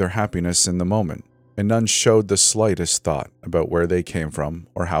only their happiness in the moment, and none showed the slightest thought about where they came from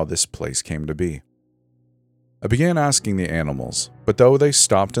or how this place came to be. I began asking the animals, but though they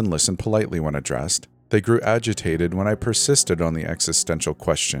stopped and listened politely when addressed, they grew agitated when I persisted on the existential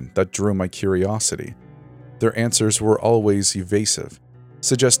question that drew my curiosity. Their answers were always evasive,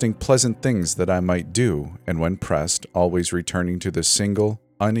 suggesting pleasant things that I might do, and when pressed, always returning to the single,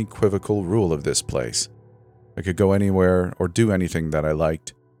 unequivocal rule of this place. I could go anywhere or do anything that I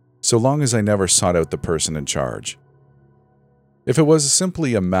liked, so long as I never sought out the person in charge. If it was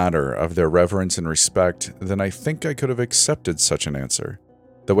simply a matter of their reverence and respect, then I think I could have accepted such an answer.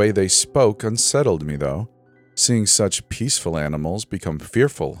 The way they spoke unsettled me, though, seeing such peaceful animals become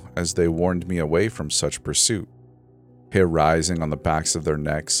fearful as they warned me away from such pursuit. Hair rising on the backs of their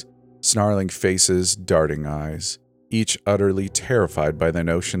necks, snarling faces, darting eyes, each utterly terrified by the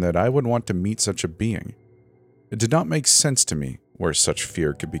notion that I would want to meet such a being. It did not make sense to me where such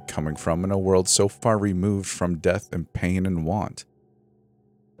fear could be coming from in a world so far removed from death and pain and want.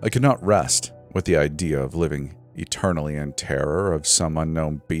 I could not rest with the idea of living eternally in terror of some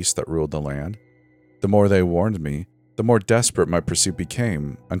unknown beast that ruled the land. The more they warned me, the more desperate my pursuit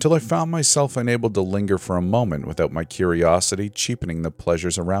became, until I found myself unable to linger for a moment without my curiosity cheapening the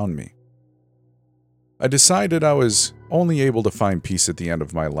pleasures around me. I decided I was only able to find peace at the end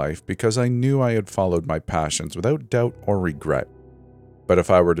of my life because I knew I had followed my passions without doubt or regret. But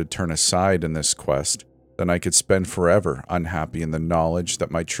if I were to turn aside in this quest, then I could spend forever unhappy in the knowledge that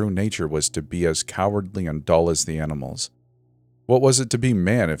my true nature was to be as cowardly and dull as the animals. What was it to be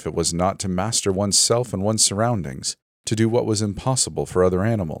man if it was not to master oneself and one's surroundings, to do what was impossible for other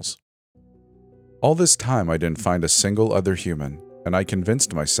animals? All this time I didn't find a single other human, and I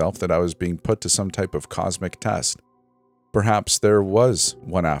convinced myself that I was being put to some type of cosmic test. Perhaps there was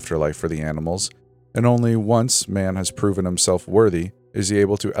one afterlife for the animals, and only once man has proven himself worthy is he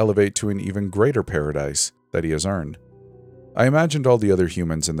able to elevate to an even greater paradise that he has earned. I imagined all the other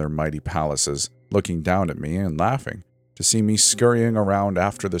humans in their mighty palaces looking down at me and laughing to see me scurrying around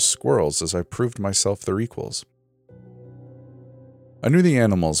after the squirrels as I proved myself their equals. I knew the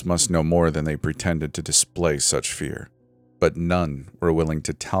animals must know more than they pretended to display such fear, but none were willing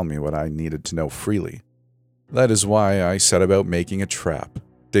to tell me what I needed to know freely. That is why I set about making a trap,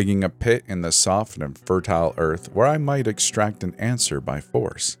 digging a pit in the soft and fertile earth where I might extract an answer by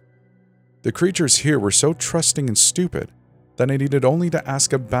force. The creatures here were so trusting and stupid that I needed only to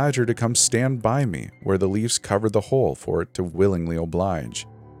ask a badger to come stand by me where the leaves covered the hole for it to willingly oblige.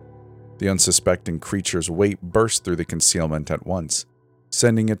 The unsuspecting creature's weight burst through the concealment at once,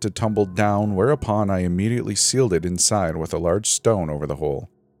 sending it to tumble down, whereupon I immediately sealed it inside with a large stone over the hole.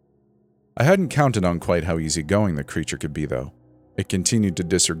 I hadn't counted on quite how easygoing the creature could be, though. It continued to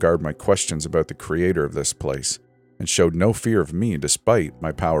disregard my questions about the creator of this place, and showed no fear of me despite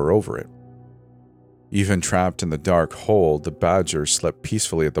my power over it. Even trapped in the dark hole, the badger slept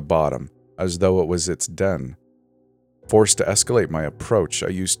peacefully at the bottom, as though it was its den. Forced to escalate my approach, I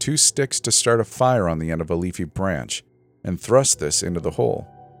used 2 sticks to start a fire on the end of a leafy branch, and thrust this into the hole.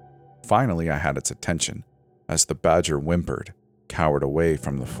 Finally, I had its attention, as the badger whimpered, cowered away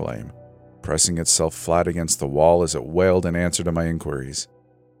from the flame, pressing itself flat against the wall as it wailed in answer to my inquiries.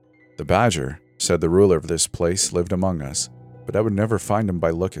 The badger said the ruler of this place lived among us, but I would never find him by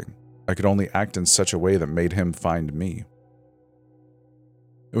looking. I could only act in such a way that made him find me.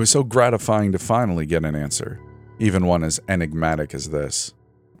 It was so gratifying to finally get an answer, even one as enigmatic as this.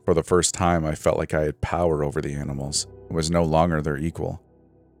 For the first time, I felt like I had power over the animals and was no longer their equal.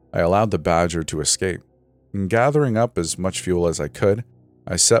 I allowed the badger to escape, and gathering up as much fuel as I could,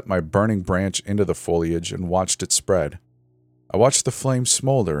 I set my burning branch into the foliage and watched it spread. I watched the flame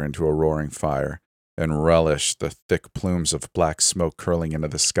smolder into a roaring fire and relished the thick plumes of black smoke curling into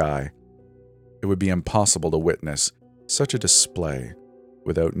the sky. It would be impossible to witness such a display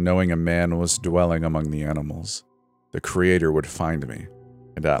without knowing a man was dwelling among the animals. The Creator would find me,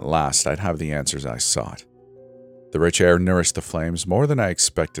 and at last I'd have the answers I sought. The rich air nourished the flames more than I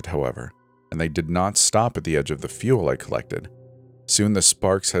expected, however, and they did not stop at the edge of the fuel I collected. Soon the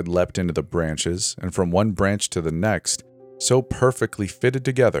sparks had leapt into the branches, and from one branch to the next, so perfectly fitted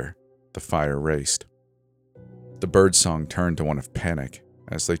together, the fire raced. The birdsong turned to one of panic,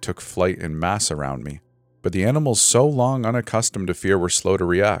 as they took flight in mass around me, but the animals so long unaccustomed to fear were slow to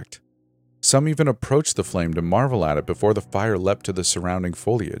react. Some even approached the flame to marvel at it before the fire leapt to the surrounding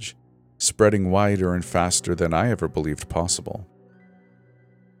foliage, spreading wider and faster than I ever believed possible.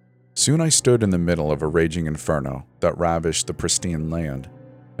 Soon I stood in the middle of a raging inferno that ravished the pristine land.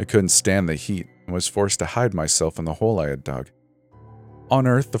 I couldn't stand the heat and was forced to hide myself in the hole I had dug. On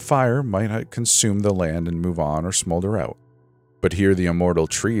Earth, the fire might consume the land and move on or smolder out, but here the immortal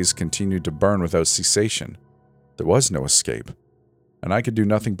trees continued to burn without cessation. There was no escape, and I could do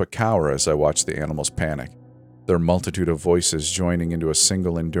nothing but cower as I watched the animals panic, their multitude of voices joining into a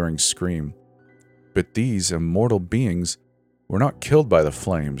single enduring scream. But these immortal beings were not killed by the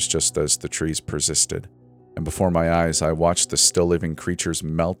flames just as the trees persisted, and before my eyes I watched the still living creatures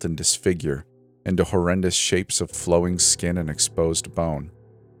melt and disfigure into horrendous shapes of flowing skin and exposed bone.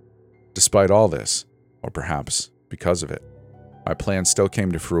 Despite all this, or perhaps because of it, my plan still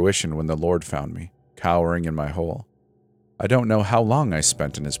came to fruition when the Lord found me, cowering in my hole. I don't know how long I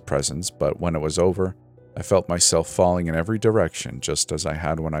spent in his presence, but when it was over, I felt myself falling in every direction just as I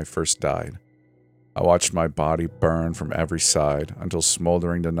had when I first died. I watched my body burn from every side until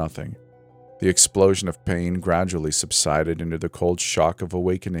smoldering to nothing. The explosion of pain gradually subsided into the cold shock of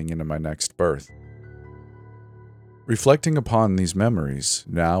awakening into my next birth. Reflecting upon these memories,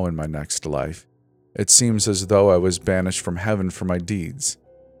 now in my next life, it seems as though I was banished from heaven for my deeds.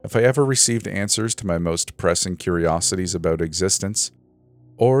 If I ever received answers to my most pressing curiosities about existence,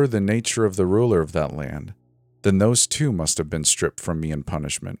 or the nature of the ruler of that land, then those too must have been stripped from me in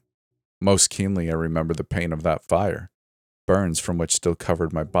punishment. Most keenly I remember the pain of that fire, burns from which still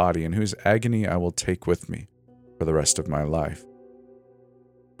covered my body and whose agony I will take with me for the rest of my life.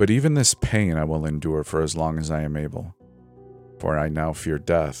 But even this pain I will endure for as long as I am able, for I now fear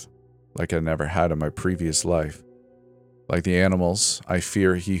death, like I never had in my previous life. Like the animals, I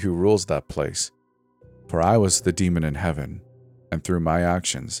fear he who rules that place, for I was the demon in heaven, and through my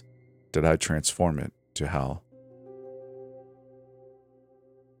actions did I transform it to hell.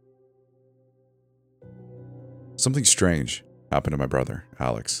 Something strange happened to my brother,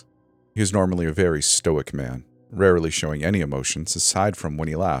 Alex. He is normally a very stoic man, rarely showing any emotions aside from when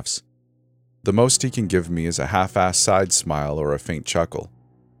he laughs. The most he can give me is a half-assed side smile or a faint chuckle.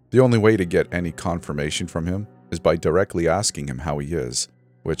 The only way to get any confirmation from him is by directly asking him how he is,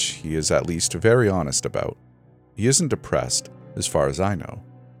 which he is at least very honest about. He isn't depressed, as far as I know.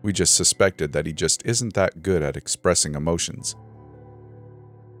 We just suspected that he just isn't that good at expressing emotions.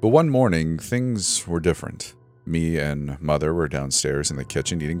 But one morning, things were different. Me and Mother were downstairs in the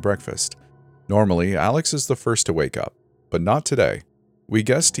kitchen eating breakfast. Normally, Alex is the first to wake up, but not today. We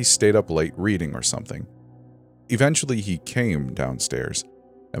guessed he stayed up late reading or something. Eventually, he came downstairs,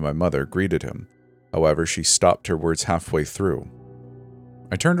 and my mother greeted him. However, she stopped her words halfway through.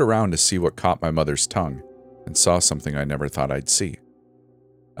 I turned around to see what caught my mother's tongue, and saw something I never thought I'd see.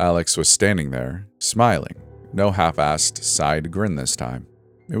 Alex was standing there, smiling, no half-assed side grin this time.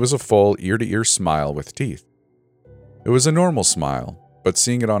 It was a full ear-to-ear smile with teeth. It was a normal smile, but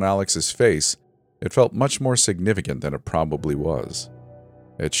seeing it on Alex's face, it felt much more significant than it probably was.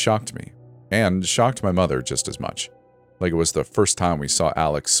 It shocked me, and shocked my mother just as much, like it was the first time we saw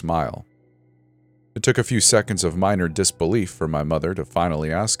Alex smile. It took a few seconds of minor disbelief for my mother to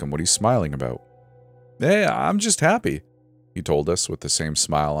finally ask him what he's smiling about. "Hey, I'm just happy," he told us with the same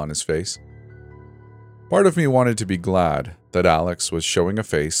smile on his face. Part of me wanted to be glad that Alex was showing a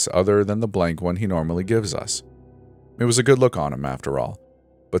face other than the blank one he normally gives us. It was a good look on him, after all,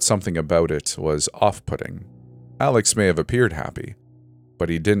 but something about it was off-putting. Alex may have appeared happy, but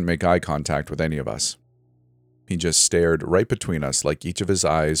he didn't make eye contact with any of us. He just stared right between us like each of his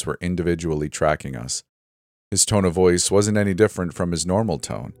eyes were individually tracking us. His tone of voice wasn't any different from his normal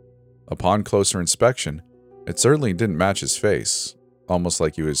tone. Upon closer inspection, it certainly didn't match his face, almost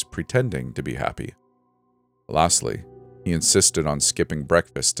like he was pretending to be happy. Lastly, he insisted on skipping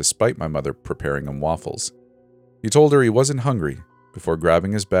breakfast despite my mother preparing him waffles. He told her he wasn't hungry before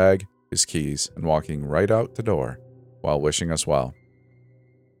grabbing his bag, his keys, and walking right out the door while wishing us well.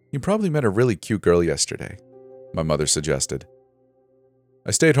 "You probably met a really cute girl yesterday," my mother suggested. I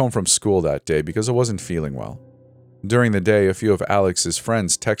stayed home from school that day because I wasn't feeling well. During the day, a few of Alex's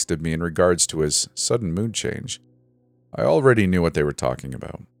friends texted me in regards to his sudden mood change. I already knew what they were talking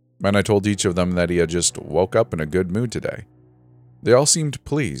about, and I told each of them that he had just woke up in a good mood today. They all seemed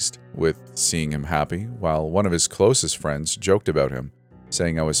pleased with seeing him happy, while one of his closest friends joked about him,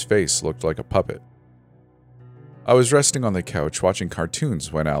 saying how his face looked like a puppet. I was resting on the couch watching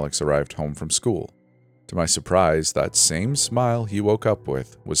cartoons when Alex arrived home from school. To my surprise, that same smile he woke up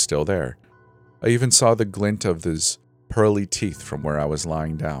with was still there. I even saw the glint of his pearly teeth from where I was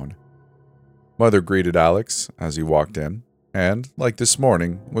lying down. Mother greeted Alex as he walked in, and, like this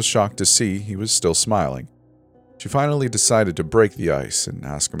morning, was shocked to see he was still smiling. She finally decided to break the ice and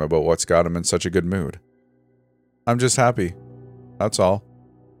ask him about what's got him in such a good mood. "I'm just happy, that's all,"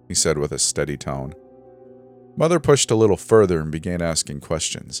 he said with a steady tone. Mother pushed a little further and began asking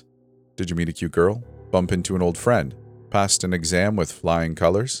questions. "Did you meet a cute girl? Bump into an old friend? Passed an exam with flying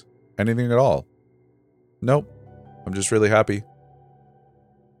colors? Anything at all?" "Nope, I'm just really happy."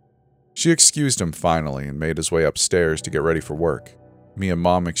 She excused him finally and made his way upstairs to get ready for work. Me and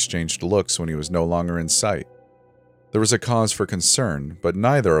Mom exchanged looks when he was no longer in sight. There was a cause for concern, but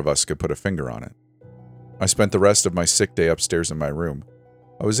neither of us could put a finger on it. I spent the rest of my sick day upstairs in my room.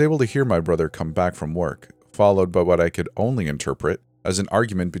 I was able to hear my brother come back from work, followed by what I could only interpret as an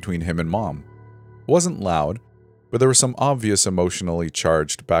argument between him and Mom. It wasn't loud, but there was some obvious emotionally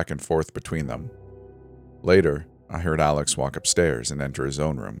charged back and forth between them. Later, I heard Alex walk upstairs and enter his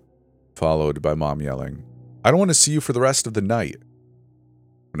own room, followed by Mom yelling, "I don't want to see you for the rest of the night."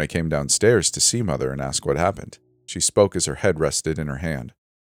 When I came downstairs to see Mother and ask what happened, she spoke as her head rested in her hand.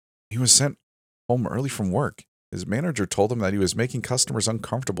 "He was sent home early from work. His manager told him that he was making customers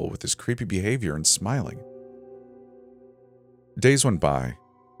uncomfortable with his creepy behavior and smiling." Days went by,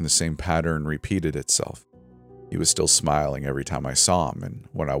 and the same pattern repeated itself. He was still smiling every time I saw him, and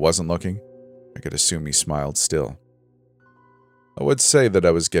when I wasn't looking, I could assume he smiled still. I would say that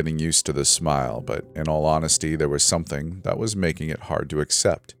I was getting used to the smile, but in all honesty, there was something that was making it hard to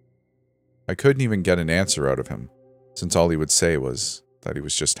accept. I couldn't even get an answer out of him, since all he would say was that he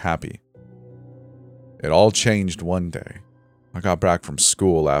was just happy. It all changed one day. I got back from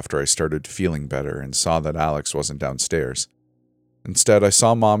school after I started feeling better and saw that Alex wasn't downstairs. Instead, I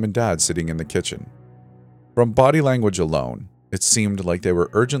saw Mom and Dad sitting in the kitchen. From body language alone, it seemed like they were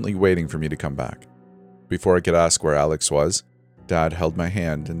urgently waiting for me to come back. Before I could ask where Alex was, Dad held my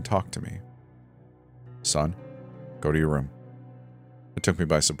hand and talked to me. "Son, go to your room." It took me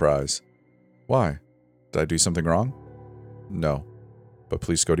by surprise. "Why? Did I do something wrong?" "No, but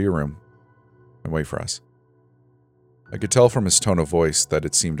please go to your room and wait for us." I could tell from his tone of voice that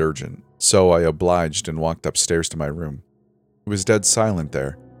it seemed urgent, so I obliged and walked upstairs to my room. It was dead silent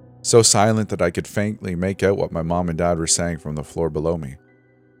there, so silent that I could faintly make out what my mom and dad were saying from the floor below me.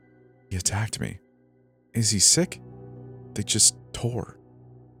 "He attacked me. Is he sick? They just tore."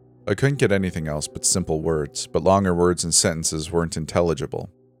 I couldn't get anything else but simple words, but longer words and sentences weren't intelligible.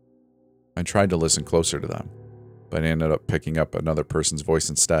 I tried to listen closer to them, but I ended up picking up another person's voice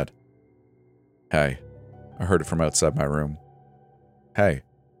instead. "Hey." I heard it from outside my room. "Hey."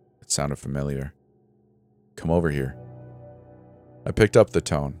 It sounded familiar. "Come over here." I picked up the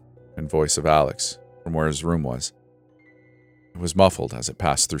tone and voice of Alex from where his room was. It was muffled as it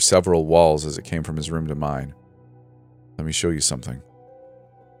passed through several walls as it came from his room to mine. "Let me show you something."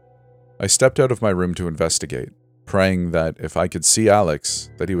 I stepped out of my room to investigate, praying that if I could see Alex,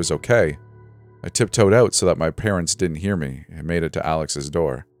 that he was okay. I tiptoed out so that my parents didn't hear me and made it to Alex's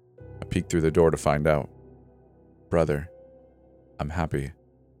door. I peeked through the door to find out. "Brother, I'm happy.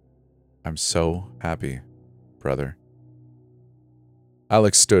 I'm so happy, brother."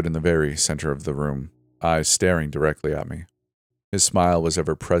 Alex stood in the very center of the room, eyes staring directly at me. His smile was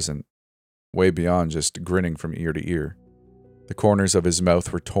ever present, way beyond just grinning from ear to ear. The corners of his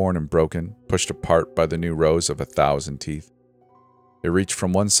mouth were torn and broken, pushed apart by the new rows of 1,000 teeth. It reached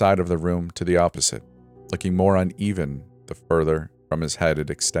from one side of the room to the opposite, looking more uneven the further from his head it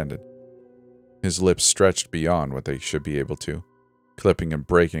extended. His lips stretched beyond what they should be able to, clipping and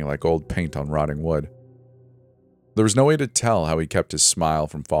breaking like old paint on rotting wood. There was no way to tell how he kept his smile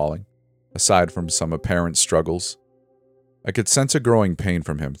from falling, aside from some apparent struggles. I could sense a growing pain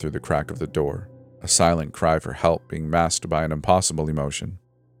from him through the crack of the door, a silent cry for help being masked by an impossible emotion.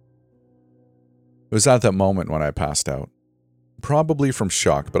 It was at that moment when I passed out. Probably from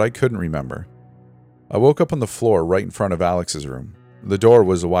shock, but I couldn't remember. I woke up on the floor right in front of Alex's room. The door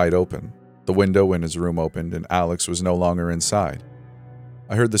was wide open. The window in his room opened and Alex was no longer inside.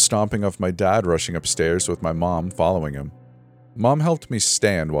 I heard the stomping of my dad rushing upstairs with my mom following him. Mom helped me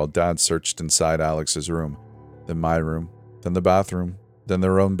stand while Dad searched inside Alex's room, then my room, then the bathroom, then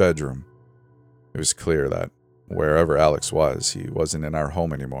their own bedroom. It was clear that wherever Alex was, he wasn't in our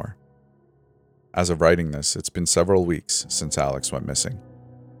home anymore. As of writing this, it's been several weeks since Alex went missing.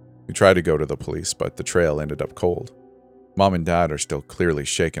 We tried to go to the police, but the trail ended up cold. Mom and Dad are still clearly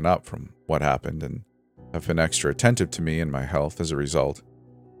shaken up from what happened and have been extra attentive to me and my health as a result.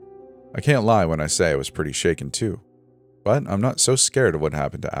 I can't lie when I say I was pretty shaken too, but I'm not so scared of what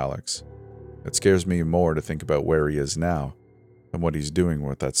happened to Alex. It scares me more to think about where he is now and what he's doing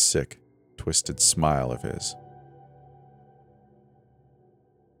with that sick, twisted smile of his.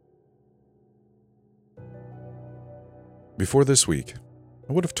 Before this week,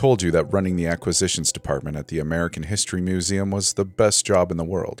 I would have told you that running the acquisitions department at the American History Museum was the best job in the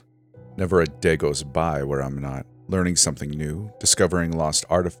world. Never a day goes by where I'm not learning something new, discovering lost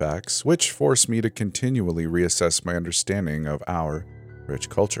artifacts, which force me to continually reassess my understanding of our rich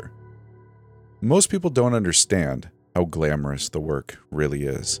culture. Most people don't understand how glamorous the work really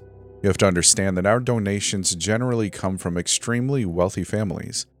is. You have to understand that our donations generally come from extremely wealthy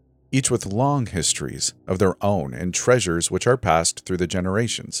families, each with long histories of their own and treasures which are passed through the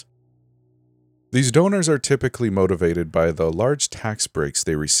generations. These donors are typically motivated by the large tax breaks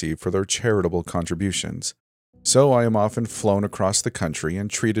they receive for their charitable contributions, so I am often flown across the country and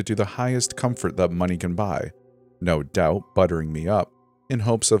treated to the highest comfort that money can buy, no doubt buttering me up in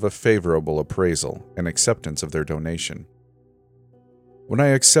hopes of a favorable appraisal and acceptance of their donation. When I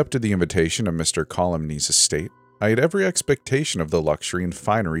accepted the invitation of Mr. Colomny's estate, I had every expectation of the luxury and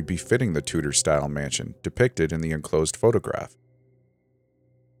finery befitting the Tudor-style mansion depicted in the enclosed photograph.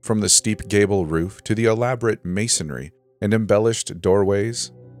 From the steep gable roof to the elaborate masonry and embellished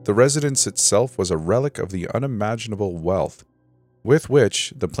doorways, the residence itself was a relic of the unimaginable wealth with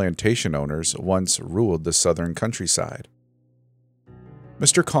which the plantation owners once ruled the southern countryside.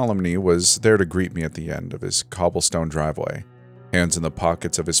 Mr. Colomny was there to greet me at the end of his cobblestone driveway, hands in the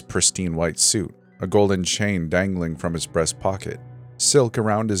pockets of his pristine white suit, a golden chain dangling from his breast pocket, silk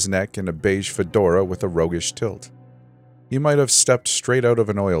around his neck, and a beige fedora with a roguish tilt. He might have stepped straight out of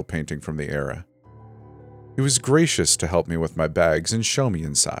an oil painting from the era. He was gracious to help me with my bags and show me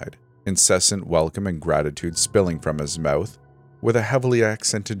inside, incessant welcome and gratitude spilling from his mouth with a heavily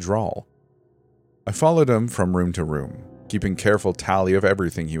accented drawl. I followed him from room to room, keeping careful tally of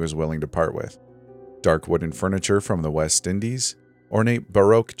everything he was willing to part with. Dark wooden furniture from the West Indies, ornate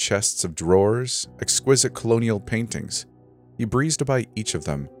Baroque chests of drawers, exquisite colonial paintings. He breezed by each of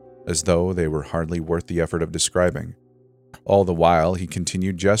them, as though they were hardly worth the effort of describing. All the while, he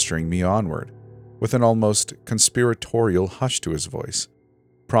continued gesturing me onward, with an almost conspiratorial hush to his voice,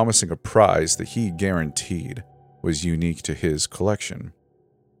 promising a prize that he guaranteed was unique to his collection.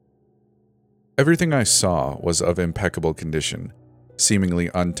 Everything I saw was of impeccable condition,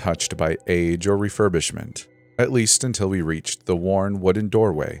 seemingly untouched by age or refurbishment, at least until we reached the worn wooden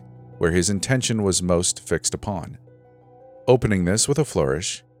doorway where his intention was most fixed upon. Opening this with a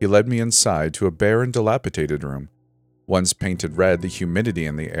flourish, he led me inside to a bare and dilapidated room. Once painted red, the humidity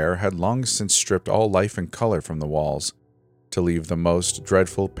in the air had long since stripped all life and color from the walls, to leave the most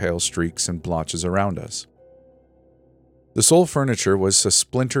dreadful pale streaks and blotches around us. The sole furniture was a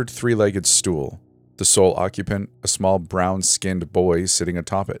splintered three-legged stool, the sole occupant a small brown-skinned boy sitting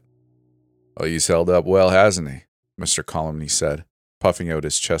atop it. "Oh, he's held up well, hasn't he?" Mr. Colomny said, puffing out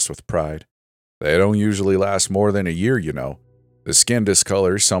his chest with pride. "They don't usually last more than a year, you know. The skin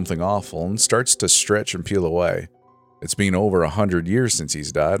discolors something awful and starts to stretch and peel away. It's been over 100 years since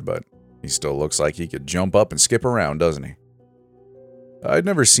he's died, but he still looks like he could jump up and skip around, doesn't he?" I'd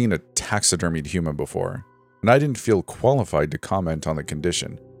never seen a taxidermied human before, and I didn't feel qualified to comment on the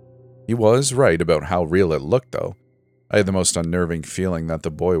condition. He was right about how real it looked, though. I had the most unnerving feeling that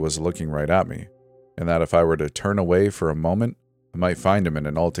the boy was looking right at me, and that if I were to turn away for a moment, I might find him in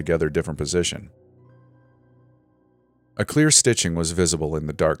an altogether different position. A clear stitching was visible in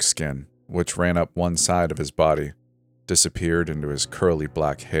the dark skin, which ran up one side of his body, disappeared into his curly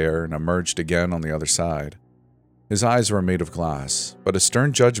black hair, and emerged again on the other side. His eyes were made of glass, but a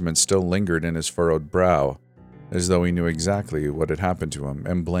stern judgment still lingered in his furrowed brow, as though he knew exactly what had happened to him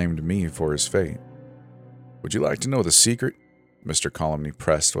and blamed me for his fate. "Would you like to know the secret?" Mr. Colomny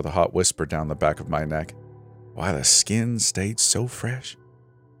pressed with a hot whisper down the back of my neck. "Why the skin stayed so fresh?"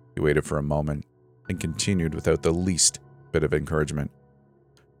 He waited for a moment, and continued without the least bit of encouragement.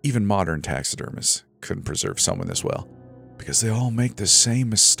 "Even modern taxidermists couldn't preserve someone this well, because they all make the same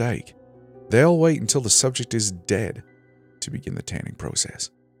mistake. They'll wait until the subject is dead to begin the tanning process."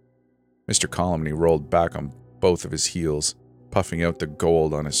 Mr. Colomny rolled back on both of his heels, puffing out the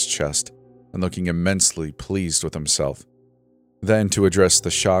gold on his chest, and looking immensely pleased with himself. Then, to address the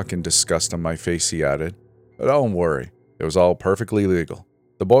shock and disgust on my face, he added, "But don't worry, it was all perfectly legal.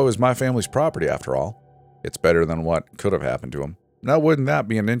 The boy was my family's property, after all. It's better than what could have happened to him. Now, wouldn't that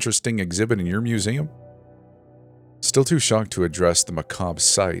be an interesting exhibit in your museum?" Still too shocked to address the macabre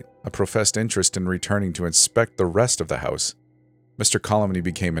sight, I professed interest in returning to inspect the rest of the house. Mr. Colomny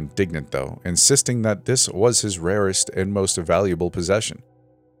became indignant, though, insisting that this was his rarest and most valuable possession.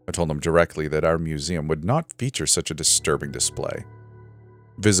 I told him directly that our museum would not feature such a disturbing display,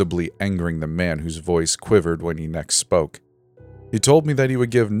 visibly angering the man whose voice quivered when he next spoke. He told me that he would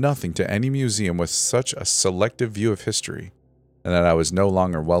give nothing to any museum with such a selective view of history, and that I was no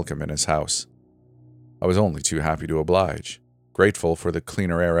longer welcome in his house. I was only too happy to oblige, grateful for the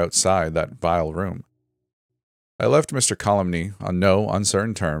cleaner air outside that vile room. I left Mr. Colomny on no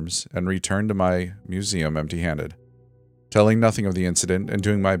uncertain terms and returned to my museum empty-handed, telling nothing of the incident and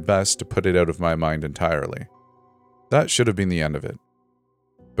doing my best to put it out of my mind entirely. That should have been the end of it.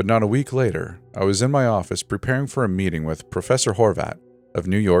 But not a week later, I was in my office preparing for a meeting with Professor Horvat of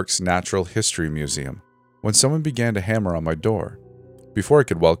New York's Natural History Museum, when someone began to hammer on my door. Before I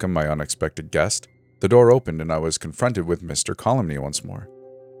could welcome my unexpected guest, the door opened and I was confronted with Mr. Colomny once more.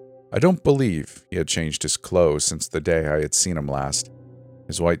 I don't believe he had changed his clothes since the day I had seen him last.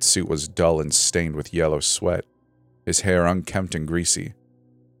 His white suit was dull and stained with yellow sweat, his hair unkempt and greasy.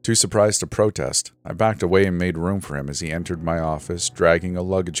 Too surprised to protest, I backed away and made room for him as he entered my office, dragging a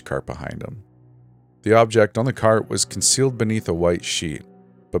luggage cart behind him. The object on the cart was concealed beneath a white sheet,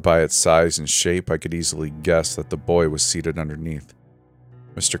 but by its size and shape I could easily guess that the boy was seated underneath.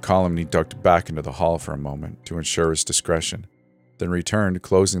 Mr. Colomny ducked back into the hall for a moment to ensure his discretion, then returned,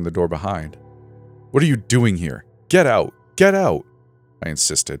 closing the door behind. "What are you doing here? Get out! Get out!" I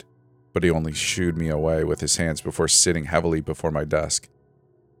insisted, but he only shooed me away with his hands before sitting heavily before my desk.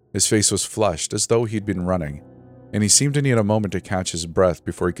 His face was flushed, as though he'd been running, and he seemed to need a moment to catch his breath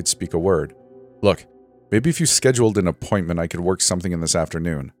before he could speak a word. "Look, maybe if you scheduled an appointment I could work something in this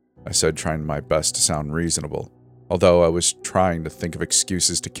afternoon," I said, trying my best to sound reasonable, although I was trying to think of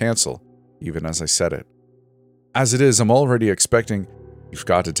excuses to cancel, even as I said it. "As it is, I'm already expecting—" "You've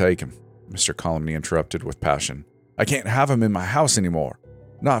got to take him," Mr. Colomny interrupted with passion. "I can't have him in my house anymore.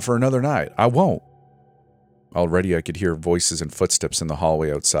 Not for another night. I won't." Already I could hear voices and footsteps in the hallway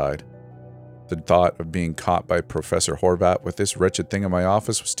outside. The thought of being caught by Professor Horvat with this wretched thing in my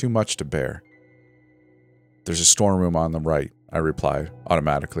office was too much to bear. "There's a storeroom on the right," I replied,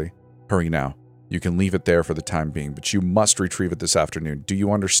 automatically. "Hurry now. You can leave it there for the time being, but you must retrieve it this afternoon. Do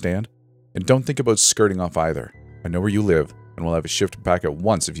you understand? And don't think about skirting off either. I know where you live, and will have it shipped back at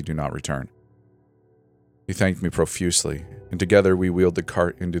once if you do not return." He thanked me profusely, and together we wheeled the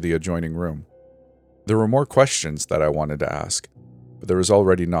cart into the adjoining room. There were more questions that I wanted to ask, but there was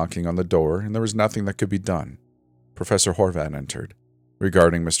already knocking on the door, and there was nothing that could be done. Professor Horvat entered,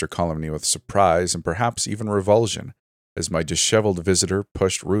 regarding Mr. Colomny with surprise and perhaps even revulsion, as my disheveled visitor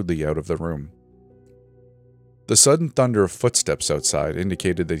pushed rudely out of the room. The sudden thunder of footsteps outside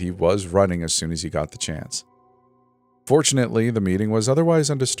indicated that he was running as soon as he got the chance. Fortunately, the meeting was otherwise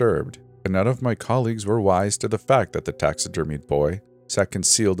undisturbed, and none of my colleagues were wise to the fact that the taxidermied boy sat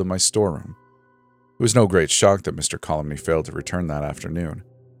concealed in my storeroom. It was no great shock that Mr. Colomny failed to return that afternoon,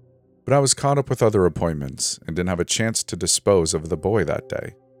 but I was caught up with other appointments and didn't have a chance to dispose of the boy that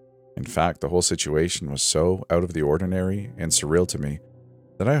day. In fact, the whole situation was so out of the ordinary and surreal to me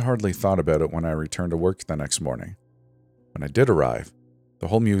that I hardly thought about it when I returned to work the next morning. When I did arrive, the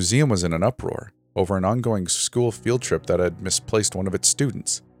whole museum was in an uproar over an ongoing school field trip that had misplaced one of its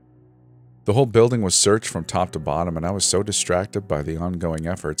students. The whole building was searched from top to bottom, and I was so distracted by the ongoing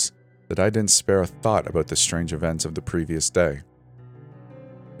efforts that I didn't spare a thought about the strange events of the previous day.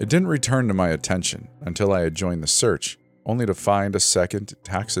 It didn't return to my attention until I had joined the search, only to find a second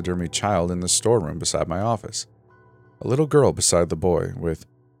taxidermy child in the storeroom beside my office. A little girl beside the boy, with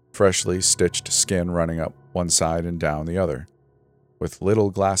freshly stitched skin running up one side and down the other, with little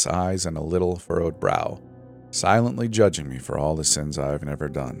glass eyes and a little furrowed brow, silently judging me for all the sins I have never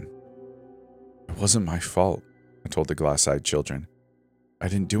done. "It wasn't my fault," I told the glass-eyed children. "I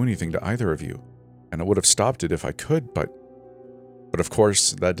didn't do anything to either of you, and I would have stopped it if I could, but of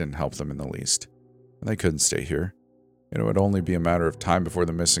course, that didn't help them in the least, and they couldn't stay here, and it would only be a matter of time before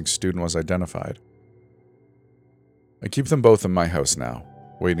the missing student was identified. I keep them both in my house now,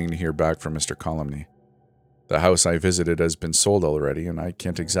 waiting to hear back from Mr. Colomny. The house I visited has been sold already, and I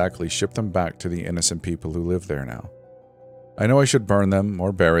can't exactly ship them back to the innocent people who live there now. I know I should burn them,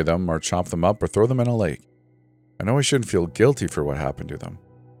 or bury them, or chop them up, or throw them in a lake. I know I shouldn't feel guilty for what happened to them,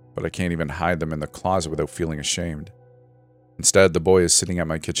 but I can't even hide them in the closet without feeling ashamed. Instead, the boy is sitting at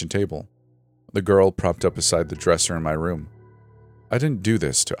my kitchen table, the girl propped up beside the dresser in my room. I didn't do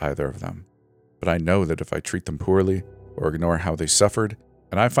this to either of them, but I know that if I treat them poorly, or ignore how they suffered,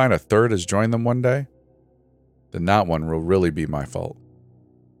 and I find a third has joined them one day, then that one will really be my fault,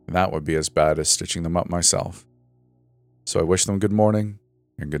 and that would be as bad as stitching them up myself. So I wish them good morning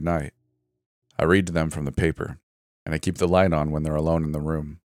and good night. I read to them from the paper, and I keep the light on when they're alone in the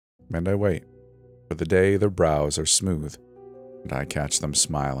room, and I wait for the day their brows are smooth and I catch them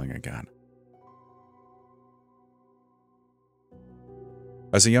smiling again."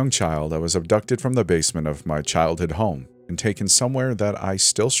 As a young child, I was abducted from the basement of my childhood home and taken somewhere that I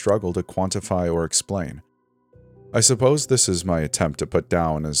still struggle to quantify or explain. I suppose this is my attempt to put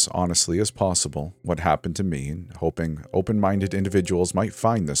down as honestly as possible what happened to me, and hoping open-minded individuals might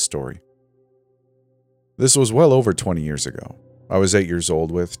find this story. This was well over 20 years ago. I was 8 years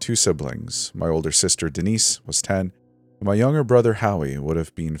old with 2 siblings. My older sister Denise was 10, and my younger brother Howie would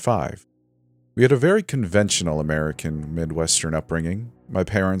have been 5. We had a very conventional American Midwestern upbringing. My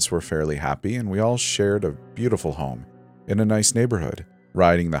parents were fairly happy, and we all shared a beautiful home in a nice neighborhood,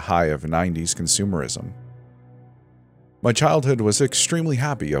 riding the high of 90s consumerism. My childhood was extremely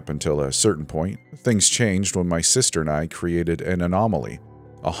happy up until a certain point. Things changed when my sister and I created an anomaly,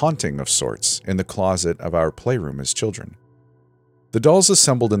 a haunting of sorts, in the closet of our playroom as children. The dolls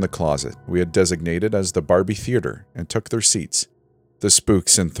assembled in the closet we had designated as the Barbie Theater and took their seats. The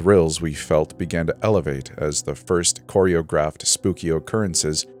spooks and thrills we felt began to elevate as the first choreographed spooky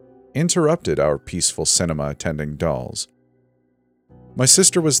occurrences interrupted our peaceful cinema-attending dolls. My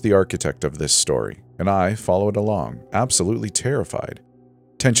sister was the architect of this story, and I followed along, absolutely terrified.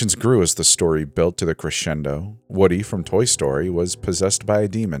 Tensions grew as the story built to the crescendo. Woody from Toy Story was possessed by a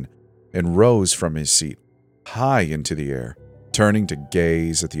demon and rose from his seat, high into the air, turning to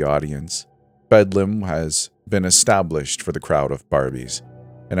gaze at the audience. Bedlam has been established for the crowd of Barbies,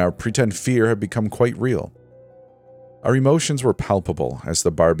 and our pretend fear had become quite real. Our emotions were palpable as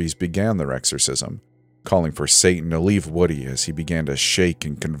the Barbies began their exorcism, calling for Satan to leave Woody as he began to shake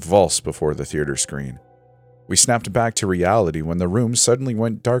and convulse before the theater screen. We snapped back to reality when the room suddenly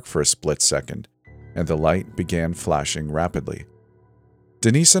went dark for a split second, and the light began flashing rapidly.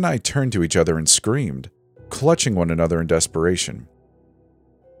 Denise and I turned to each other and screamed, clutching one another in desperation.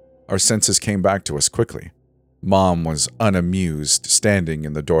 Our senses came back to us quickly. Mom was unamused, standing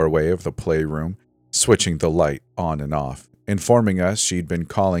in the doorway of the playroom, switching the light on and off, informing us she'd been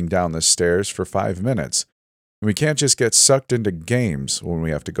calling down the stairs for 5 minutes. We can't just get sucked into games when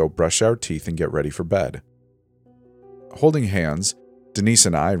we have to go brush our teeth and get ready for bed. Holding hands, Denise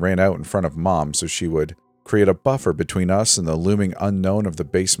and I ran out in front of Mom so she would create a buffer between us and the looming unknown of the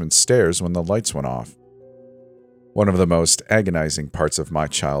basement stairs when the lights went off. One of the most agonizing parts of my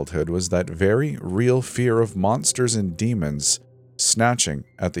childhood was that very real fear of monsters and demons snatching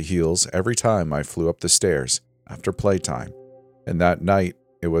at the heels every time I flew up the stairs after playtime, and that night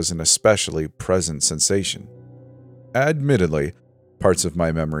it was an especially present sensation. Admittedly, parts of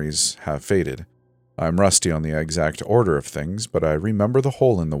my memories have faded. I'm rusty on the exact order of things, but I remember the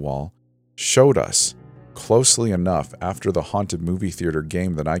hole in the wall showed us closely enough after the haunted movie theater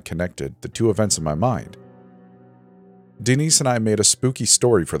game that I connected the two events in my mind. Denise and I made a spooky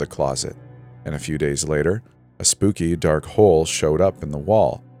story for the closet, and a few days later, a spooky dark hole showed up in the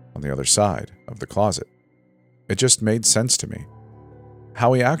wall on the other side of the closet. It just made sense to me.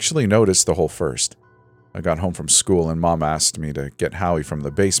 Howie actually noticed the hole first. I got home from school and Mom asked me to get Howie from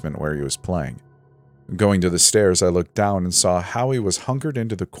the basement where he was playing. Going to the stairs, I looked down and saw Howie was hunkered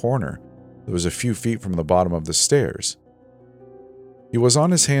into the corner that was a few feet from the bottom of the stairs. He was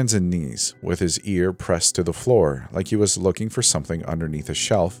on his hands and knees, with his ear pressed to the floor, like he was looking for something underneath a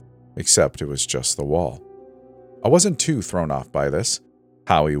shelf, except it was just the wall. I wasn't too thrown off by this.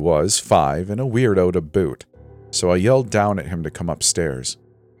 Howie was 5 and a weirdo to boot, so I yelled down at him to come upstairs.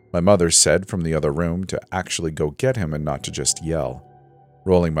 My mother said from the other room to actually go get him and not to just yell.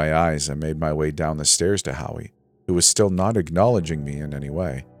 Rolling my eyes, I made my way down the stairs to Howie, who was still not acknowledging me in any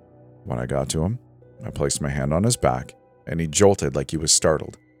way. When I got to him, I placed my hand on his back, and he jolted like he was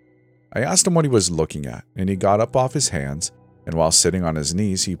startled. I asked him what he was looking at, and he got up off his hands, and while sitting on his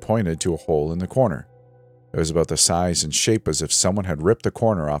knees, he pointed to a hole in the corner. It was about the size and shape as if someone had ripped the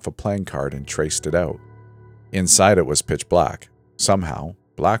corner off a playing card and traced it out. Inside it was pitch black, somehow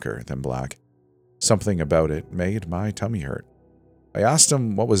blacker than black. Something about it made my tummy hurt. I asked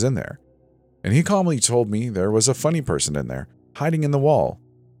him what was in there, and he calmly told me there was a funny person in there, hiding in the wall.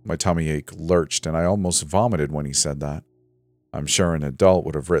 My tummy ache lurched, and I almost vomited when he said that. I'm sure an adult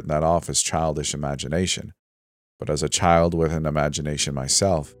would have written that off as childish imagination, but as a child with an imagination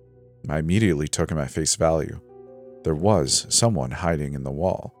myself, I immediately took him at face value. There was someone hiding in the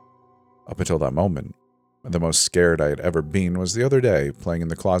wall. Up until that moment, the most scared I had ever been was the other day playing in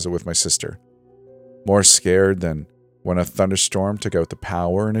the closet with my sister. More scared than when a thunderstorm took out the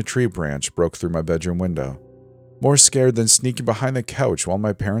power and a tree branch broke through my bedroom window. More scared than sneaking behind the couch while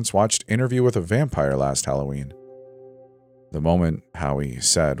my parents watched Interview with a Vampire last Halloween. The moment Howie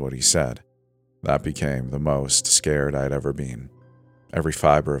said what he said, that became the most scared I'd ever been. Every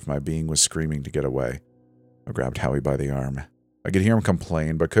fiber of my being was screaming to get away. I grabbed Howie by the arm. I could hear him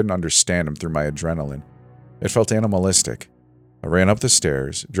complain, but couldn't understand him through my adrenaline. It felt animalistic. I ran up the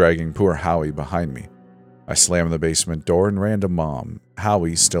stairs, dragging poor Howie behind me. I slammed the basement door and ran to Mom,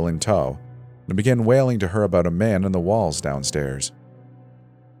 Howie still in tow, and began wailing to her about a man in the walls downstairs.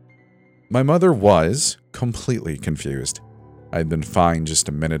 My mother was completely confused. I had been fine just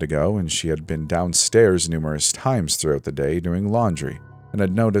a minute ago, and she had been downstairs numerous times throughout the day doing laundry, and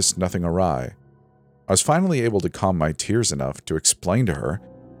had noticed nothing awry. I was finally able to calm my tears enough to explain to her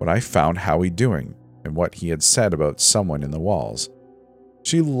what I found Howie doing, and what he had said about someone in the walls.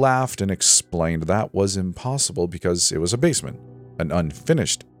 She laughed and explained that was impossible because it was a basement, an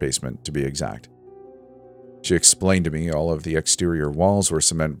unfinished basement to be exact. She explained to me all of the exterior walls were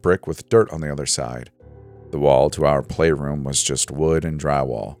cement brick with dirt on the other side. The wall to our playroom was just wood and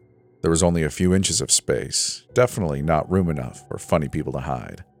drywall. There was only a few inches of space, definitely not room enough for funny people to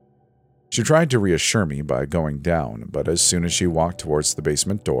hide. She tried to reassure me by going down, but as soon as she walked towards the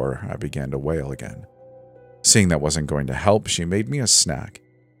basement door, I began to wail again. Seeing that wasn't going to help, she made me a snack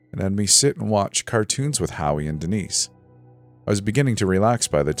and had me sit and watch cartoons with Howie and Denise. I was beginning to relax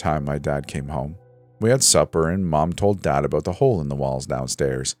by the time my dad came home. We had supper and Mom told Dad about the hole in the walls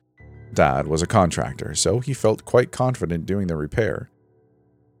downstairs. Dad was a contractor, so he felt quite confident doing the repair.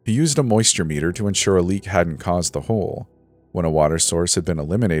 He used a moisture meter to ensure a leak hadn't caused the hole. When a water source had been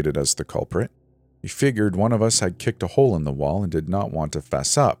eliminated as the culprit, he figured one of us had kicked a hole in the wall and did not want to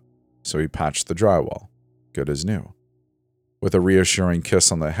fess up, so he patched the drywall. Good as new. With a reassuring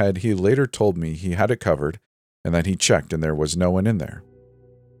kiss on the head, he later told me he had it covered and that he checked and there was no one in there.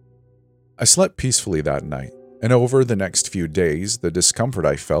 I slept peacefully that night, and over the next few days, the discomfort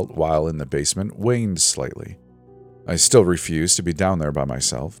I felt while in the basement waned slightly. I still refused to be down there by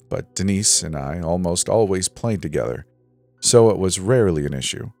myself, but Denise and I almost always played together, so it was rarely an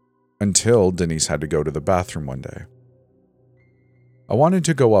issue. until Denise had to go to the bathroom one day. I wanted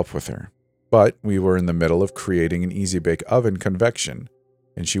to go up with her, but we were in the middle of creating an easy bake oven convection,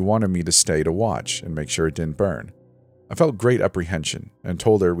 and she wanted me to stay to watch and make sure it didn't burn. I felt great apprehension and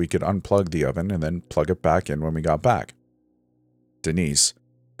told her we could unplug the oven and then plug it back in when we got back. Denise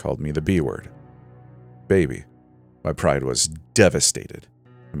called me the B word. Baby. My pride was devastated,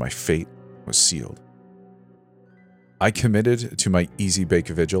 and my fate was sealed. I committed to my easy bake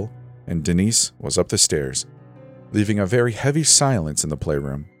vigil, and Denise was up the stairs, leaving a very heavy silence in the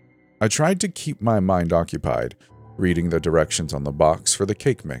playroom. I tried to keep my mind occupied, reading the directions on the box for the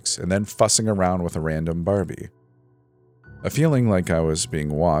cake mix and then fussing around with a random Barbie. A feeling like I was being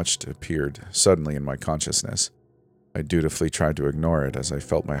watched appeared suddenly in my consciousness. I dutifully tried to ignore it as I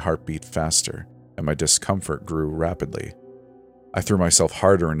felt my heart beat faster and my discomfort grew rapidly. I threw myself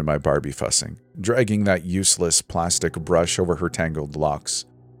harder into my Barbie fussing, dragging that useless plastic brush over her tangled locks,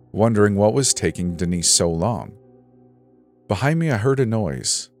 wondering what was taking Denise so long. Behind me I heard a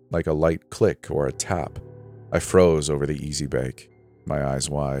noise, like a light click or a tap. I froze over the easy bake, my eyes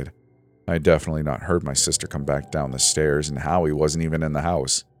wide. I had definitely not heard my sister come back down the stairs, and Howie wasn't even in the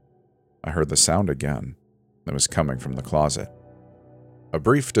house. I heard the sound again. It was coming from the closet. A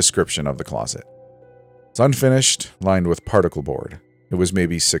brief description of the closet. It's unfinished, lined with particle board. It was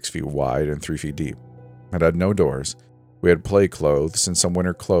maybe 6 feet wide and 3 feet deep. It had no doors. We had play clothes and some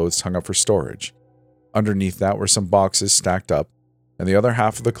winter clothes hung up for storage. Underneath that were some boxes stacked up, and the other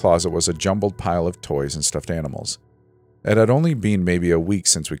half of the closet was a jumbled pile of toys and stuffed animals. It had only been maybe a week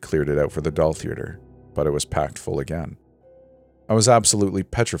since we cleared it out for the doll theater, but it was packed full again. I was absolutely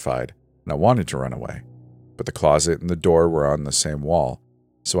petrified, and I wanted to run away, but the closet and the door were on the same wall,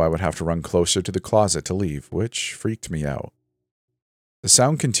 so I would have to run closer to the closet to leave, which freaked me out. The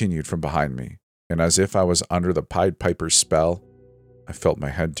sound continued from behind me, and as if I was under the Pied Piper's spell, I felt my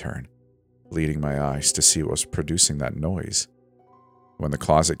head turn, leading my eyes to see what was producing that noise. When the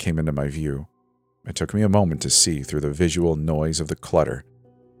closet came into my view, it took me a moment to see through the visual noise of the clutter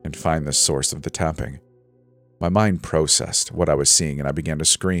and find the source of the tapping. My mind processed what I was seeing and I began to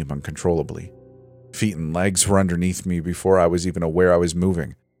scream uncontrollably. Feet and legs were underneath me before I was even aware I was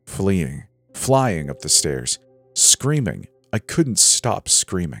moving, fleeing, flying up the stairs, screaming. I couldn't stop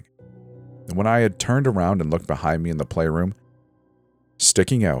screaming. And when I had turned around and looked behind me in the playroom,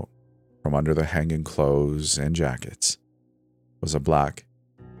 sticking out from under the hanging clothes and jackets was a black,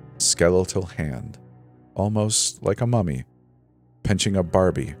 skeletal hand, almost like a mummy, pinching a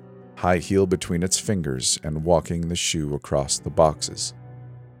Barbie, high heel between its fingers and walking the shoe across the boxes.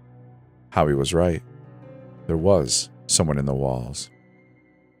 Howie was right. There was someone in the walls.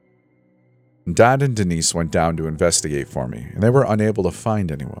 Dad and Denise went down to investigate for me, and they were unable to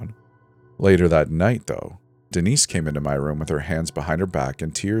find anyone. Later that night, though, Denise came into my room with her hands behind her back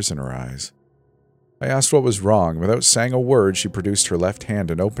and tears in her eyes. I asked what was wrong. Without saying a word, she produced her left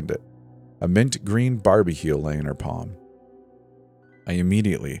hand and opened it. A mint green Barbie heel lay in her palm. I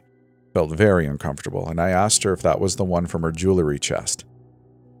immediately felt very uncomfortable, and I asked her if that was the one from her jewelry chest.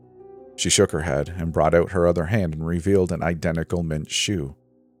 She shook her head and brought out her other hand and revealed an identical mint shoe.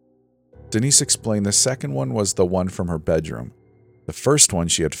 Denise explained the second one was the one from her bedroom. The first one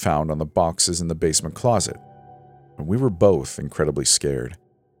she had found on the boxes in the basement closet. And we were both incredibly scared.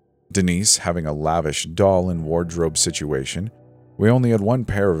 Denise having a lavish doll and wardrobe situation, we only had one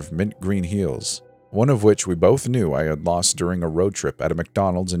pair of mint green heels, one of which we both knew I had lost during a road trip at a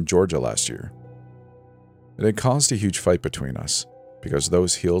McDonald's in Georgia last year. It had caused a huge fight between us, because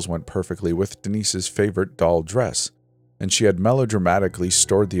those heels went perfectly with Denise's favorite doll dress, and she had melodramatically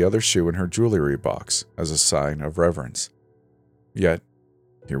stored the other shoe in her jewelry box as a sign of reverence. Yet,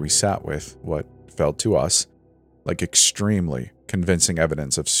 here we sat with what felt to us like extremely convincing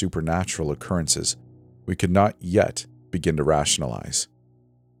evidence of supernatural occurrences we could not yet begin to rationalize.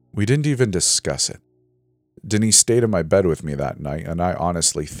 We didn't even discuss it. Denise stayed in my bed with me that night, and I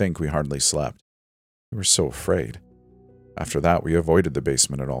honestly think we hardly slept. We were so afraid. After that, we avoided the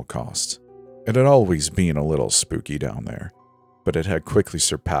basement at all costs. It had always been a little spooky down there, but it had quickly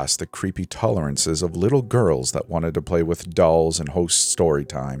surpassed the creepy tolerances of little girls that wanted to play with dolls and host story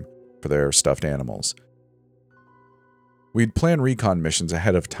time for their stuffed animals. We'd planned recon missions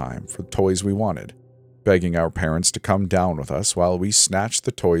ahead of time for toys we wanted, begging our parents to come down with us while we snatched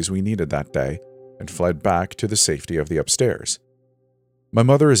the toys we needed that day and fled back to the safety of the upstairs. My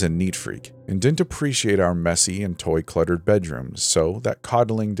mother is a neat freak and didn't appreciate our messy and toy-cluttered bedrooms, so that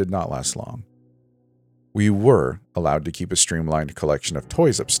coddling did not last long. We were allowed to keep a streamlined collection of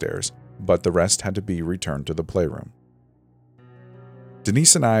toys upstairs, but the rest had to be returned to the playroom.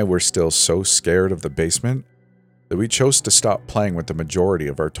 Denise and I were still so scared of the basement that we chose to stop playing with the majority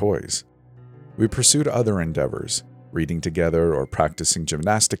of our toys. We pursued other endeavors, reading together or practicing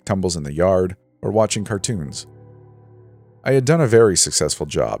gymnastic tumbles in the yard or watching cartoons. I had done a very successful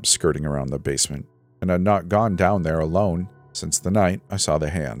job skirting around the basement and had not gone down there alone since the night I saw the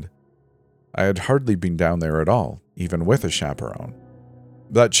hand. I had hardly been down there at all, even with a chaperone.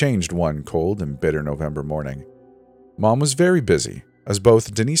 That changed one cold and bitter November morning. Mom was very busy, as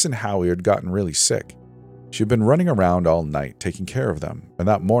both Denise and Howie had gotten really sick. She had been running around all night taking care of them, and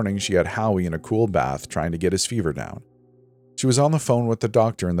that morning she had Howie in a cool bath trying to get his fever down. She was on the phone with the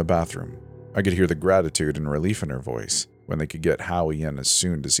doctor in the bathroom. I could hear the gratitude and relief in her voice when they could get Howie in as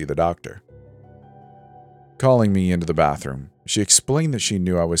soon to see the doctor. Calling me into the bathroom, she explained that she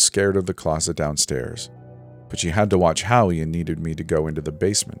knew I was scared of the closet downstairs, but she had to watch Howie and needed me to go into the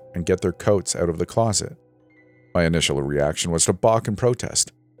basement and get their coats out of the closet. My initial reaction was to balk and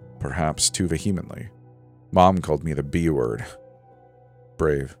protest, perhaps too vehemently. Mom called me the B word.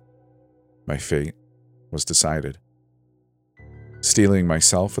 Brave. My fate was decided. Steeling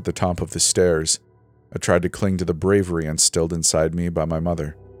myself at the top of the stairs, I tried to cling to the bravery instilled inside me by my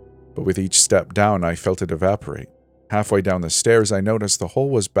mother, but with each step down I felt it evaporate. Halfway down the stairs, I noticed the hole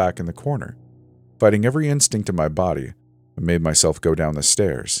was back in the corner. Fighting every instinct in my body, I made myself go down the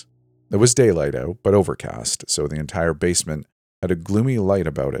stairs. It was daylight out, but overcast, so the entire basement had a gloomy light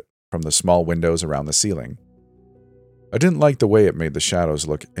about it from the small windows around the ceiling. I didn't like the way it made the shadows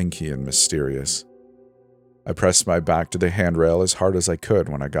look inky and mysterious. I pressed my back to the handrail as hard as I could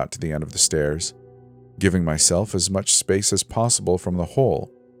when I got to the end of the stairs, giving myself as much space as possible from the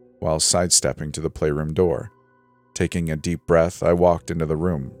hole while sidestepping to the playroom door. Taking a deep breath, I walked into the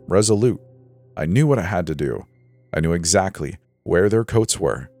room, resolute. I knew what I had to do. I knew exactly where their coats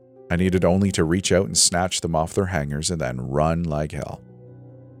were. I needed only to reach out and snatch them off their hangers and then run like hell.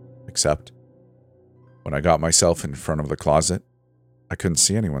 Except, when I got myself in front of the closet, I couldn't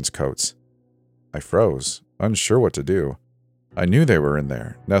see anyone's coats. I froze, unsure what to do. I knew they were in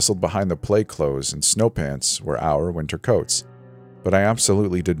there, nestled behind the play clothes and snow pants were our winter coats, but I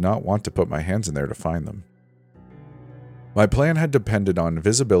absolutely did not want to put my hands in there to find them. My plan had depended on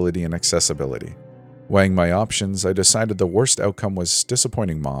visibility and accessibility. Weighing my options, I decided the worst outcome was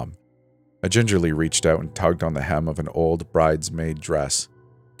disappointing Mom. I gingerly reached out and tugged on the hem of an old bridesmaid dress,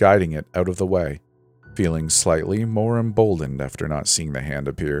 guiding it out of the way, feeling slightly more emboldened after not seeing the hand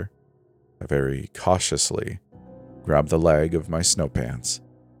appear. I very cautiously grabbed the leg of my snow pants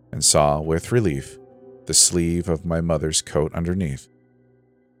and saw, with relief, the sleeve of my mother's coat underneath.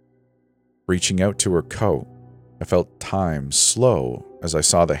 Reaching out to her coat, I felt time slow as I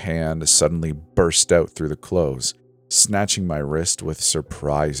saw the hand suddenly burst out through the clothes, snatching my wrist with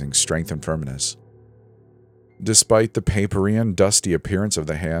surprising strength and firmness. Despite the papery and dusty appearance of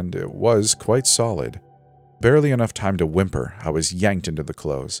the hand, it was quite solid. Barely enough time to whimper, I was yanked into the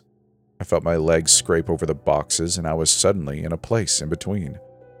clothes. I felt my legs scrape over the boxes and I was suddenly in a place in between.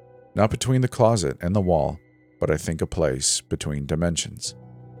 Not between the closet and the wall, but I think a place between dimensions.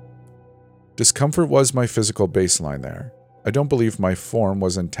 Discomfort was my physical baseline there. I don't believe my form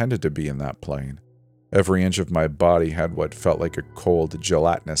was intended to be in that plane. Every inch of my body had what felt like a cold,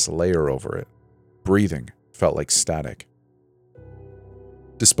 gelatinous layer over it. Breathing felt like static.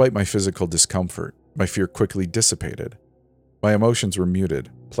 Despite my physical discomfort, my fear quickly dissipated. My emotions were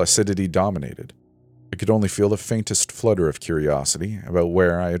muted, placidity dominated. I could only feel the faintest flutter of curiosity about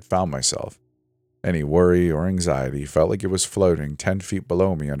where I had found myself. Any worry or anxiety felt like it was floating 10 feet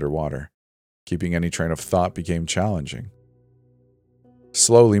below me underwater. Keeping any train of thought became challenging.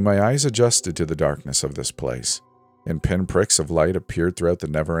 Slowly, my eyes adjusted to the darkness of this place, and pinpricks of light appeared throughout the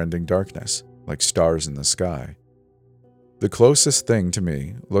never-ending darkness, like stars in the sky. The closest thing to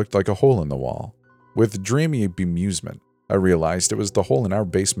me looked like a hole in the wall. With dreamy bemusement, I realized it was the hole in our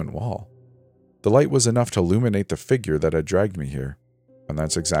basement wall. The light was enough to illuminate the figure that had dragged me here, and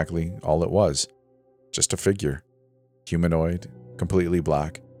that's exactly all it was. Just a figure. Humanoid, completely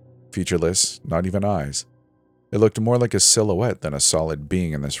black, featureless, not even eyes. It looked more like a silhouette than a solid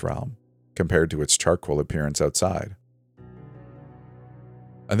being in this realm, compared to its charcoal appearance outside.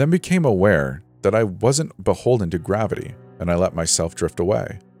 I then became aware that I wasn't beholden to gravity, and I let myself drift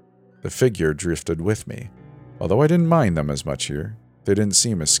away. The figure drifted with me. Although I didn't mind them as much here, they didn't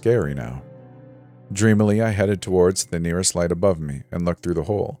seem as scary now. Dreamily, I headed towards the nearest light above me and looked through the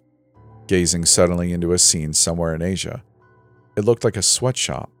hole, gazing suddenly into a scene somewhere in Asia. It looked like a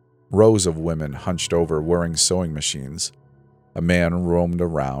sweatshop, rows of women hunched over wearing sewing machines. A man roamed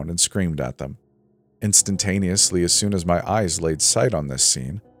around and screamed at them. Instantaneously, as soon as my eyes laid sight on this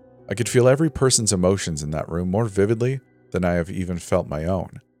scene, I could feel every person's emotions in that room more vividly than I have even felt my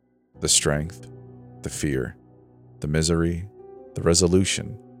own. The strength, the fear, The misery, the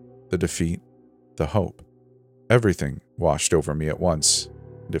resolution, the defeat, the hope. Everything washed over me at once,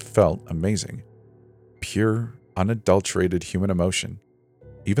 and it felt amazing. Pure, unadulterated human emotion.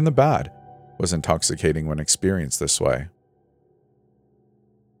 Even the bad was intoxicating when experienced this way.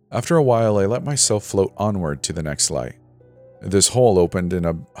 After a while, I let myself float onward to the next light. This hole opened in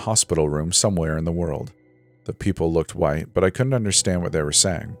a hospital room somewhere in the world. The people looked white, but I couldn't understand what they were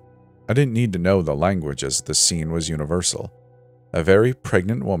saying. I didn't need to know the language as the scene was universal. A very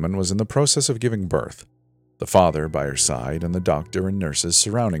pregnant woman was in the process of giving birth, the father by her side and the doctor and nurses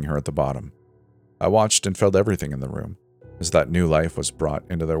surrounding her at the bottom. I watched and felt everything in the room, as that new life was brought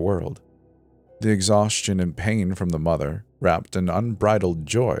into their world. The exhaustion and pain from the mother wrapped in unbridled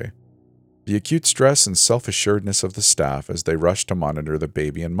joy. The acute stress and self-assuredness of the staff as they rushed to monitor the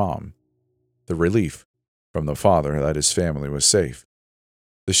baby and mom. The relief from the father that his family was safe.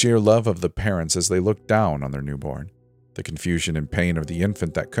 The sheer love of the parents as they looked down on their newborn. The confusion and pain of the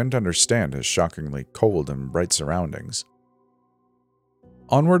infant that couldn't understand his shockingly cold and bright surroundings.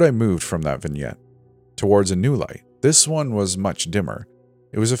 Onward I moved from that vignette, towards a new light. This one was much dimmer.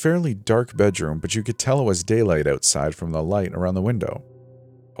 It was a fairly dark bedroom, but you could tell it was daylight outside from the light around the window.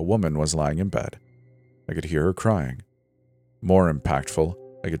 A woman was lying in bed. I could hear her crying. More impactful,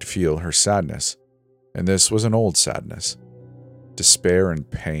 I could feel her sadness. And this was an old sadness. Despair and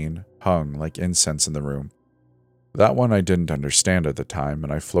pain hung like incense in the room. That one I didn't understand at the time,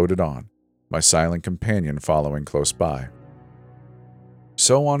 and I floated on, my silent companion following close by.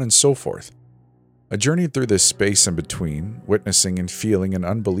 So on and so forth. I journeyed through this space in between, witnessing and feeling an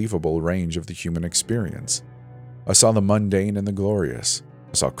unbelievable range of the human experience. I saw the mundane and the glorious.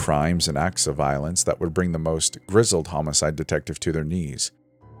 I saw crimes and acts of violence that would bring the most grizzled homicide detective to their knees.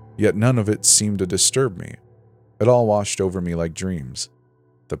 Yet none of it seemed to disturb me. It all washed over me like dreams.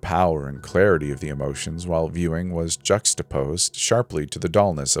 The power and clarity of the emotions while viewing was juxtaposed sharply to the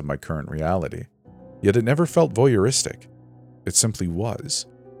dullness of my current reality. Yet it never felt voyeuristic. It simply was.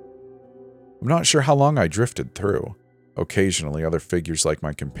 I'm not sure how long I drifted through. Occasionally, other figures like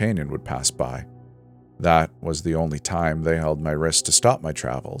my companion would pass by. That was the only time they held my wrist to stop my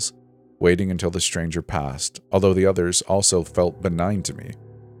travels, waiting until the stranger passed, although the others also felt benign to me.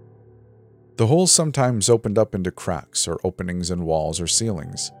 The holes sometimes opened up into cracks or openings in walls or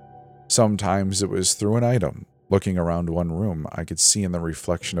ceilings. Sometimes it was through an item. Looking around one room, I could see in the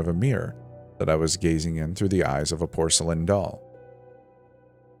reflection of a mirror that I was gazing in through the eyes of a porcelain doll.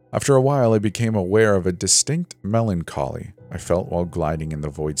 After a while, I became aware of a distinct melancholy I felt while gliding in the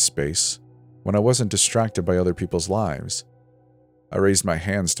void space, when I wasn't distracted by other people's lives. I raised my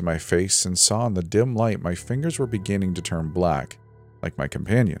hands to my face and saw in the dim light my fingers were beginning to turn black, like my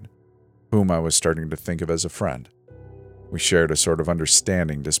companion, whom I was starting to think of as a friend. We shared a sort of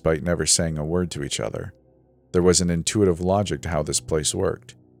understanding despite never saying a word to each other. There was an intuitive logic to how this place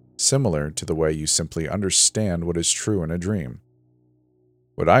worked, similar to the way you simply understand what is true in a dream.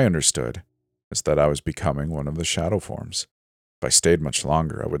 What I understood is that I was becoming one of the shadow forms. If I stayed much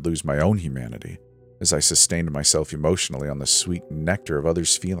longer, I would lose my own humanity, as I sustained myself emotionally on the sweet nectar of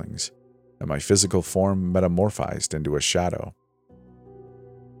others' feelings, and my physical form metamorphized into a shadow.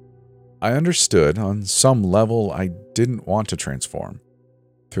 I understood, on some level, I didn't want to transform.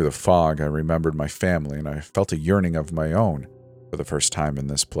 Through the fog, I remembered my family, and I felt a yearning of my own for the first time in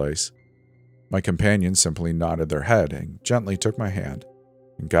this place. My companions simply nodded their head and gently took my hand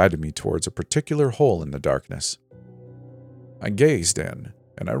and guided me towards a particular hole in the darkness. I gazed in,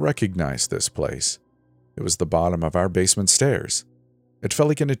 and I recognized this place. It was the bottom of our basement stairs. It felt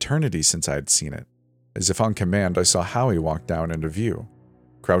like an eternity since I had seen it, as if on command I saw Howie walk down into view,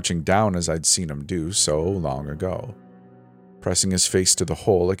 crouching down as I'd seen him do so long ago. Pressing his face to the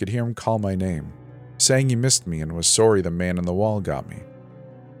hole, I could hear him call my name, saying he missed me and was sorry the man in the wall got me.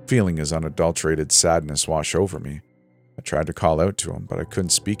 Feeling his unadulterated sadness wash over me, I tried to call out to him, but I couldn't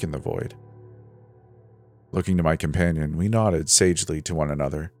speak in the void. Looking to my companion, we nodded sagely to one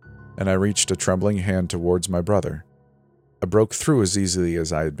another, and I reached a trembling hand towards my brother. I broke through as easily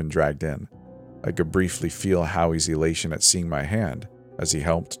as I had been dragged in. I could briefly feel Howie's elation at seeing my hand as he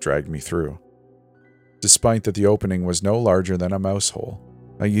helped drag me through. Despite that the opening was no larger than a mouse hole,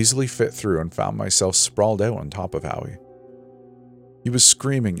 I easily fit through and found myself sprawled out on top of Howie. He was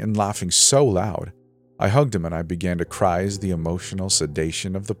screaming and laughing so loud. I hugged him and I began to cry as the emotional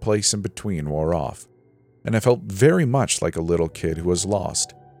sedation of the place in between wore off, and I felt very much like a little kid who was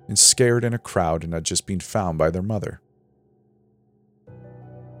lost and scared in a crowd and had just been found by their mother.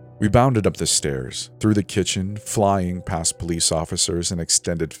 We bounded up the stairs, through the kitchen, flying past police officers and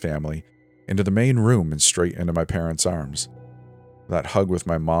extended family, into the main room and straight into my parents' arms. That hug with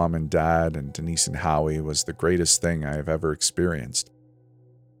my mom and dad and Denise and Howie was the greatest thing I have ever experienced.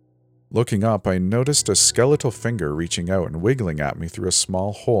 Looking up, I noticed a skeletal finger reaching out and wiggling at me through a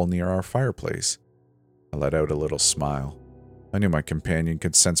small hole near our fireplace. I let out a little smile. I knew my companion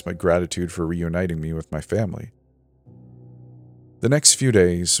could sense my gratitude for reuniting me with my family. The next few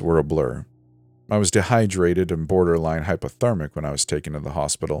days were a blur. I was dehydrated and borderline hypothermic when I was taken to the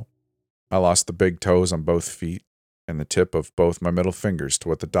hospital. I lost the big toes on both feet and the tip of both my middle fingers to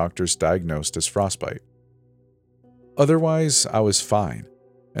what the doctors diagnosed as frostbite. Otherwise, I was fine,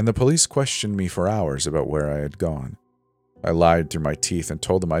 and the police questioned me for hours about where I had gone. I lied through my teeth and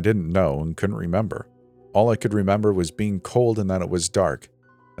told them I didn't know and couldn't remember. All I could remember was being cold and that it was dark,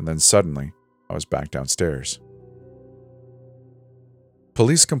 and then suddenly, I was back downstairs.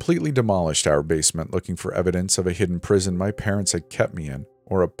 Police completely demolished our basement looking for evidence of a hidden prison my parents had kept me in,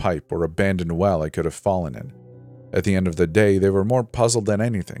 or a pipe or abandoned well I could have fallen in. At the end of the day, they were more puzzled than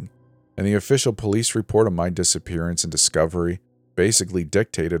anything, and the official police report of my disappearance and discovery basically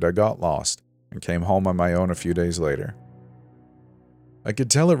dictated I got lost and came home on my own a few days later. I could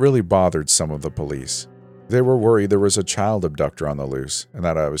tell it really bothered some of the police. They were worried there was a child abductor on the loose and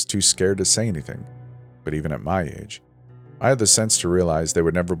that I was too scared to say anything. But even at my age, I had the sense to realize they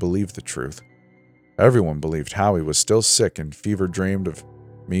would never believe the truth. Everyone believed Howie was still sick and fever dreamed of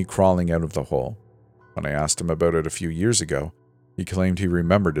me crawling out of the hole. When I asked him about it a few years ago, he claimed he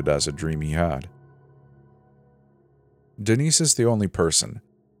remembered it as a dream he had. Denise is the only person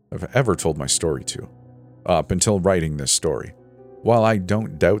I've ever told my story to, up until writing this story. While I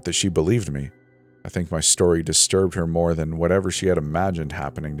don't doubt that she believed me, I think my story disturbed her more than whatever she had imagined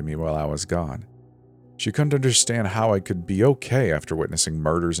happening to me while I was gone. She couldn't understand how I could be okay after witnessing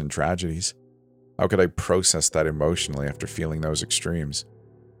murders and tragedies. How could I process that emotionally after feeling those extremes?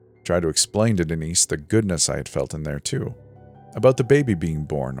 I tried to explain to Denise the goodness I had felt in there too, about the baby being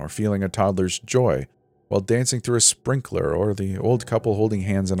born or feeling a toddler's joy while dancing through a sprinkler or the old couple holding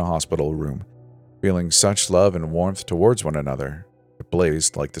hands in a hospital room, feeling such love and warmth towards one another. It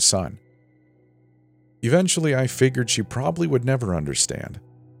blazed like the sun. Eventually, I figured she probably would never understand.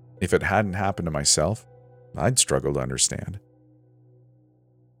 If it hadn't happened to myself, I'd struggle to understand.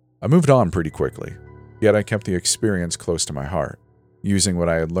 I moved on pretty quickly, yet I kept the experience close to my heart, using what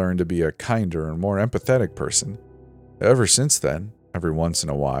I had learned to be a kinder and more empathetic person. Ever since then, every once in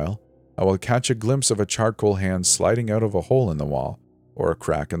a while, I will catch a glimpse of a charcoal hand sliding out of a hole in the wall or a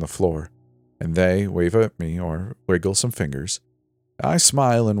crack in the floor, and they wave at me or wiggle some fingers. I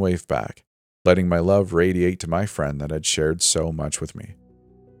smile and wave back, letting my love radiate to my friend that had shared so much with me.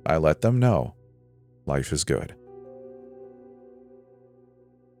 I let them know life is good.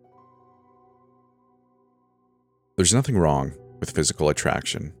 There's nothing wrong with physical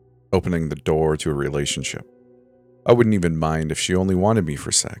attraction, opening the door to a relationship. I wouldn't even mind if she only wanted me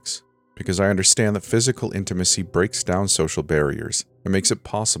for sex, because I understand that physical intimacy breaks down social barriers and makes it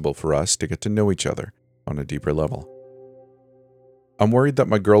possible for us to get to know each other on a deeper level. I'm worried that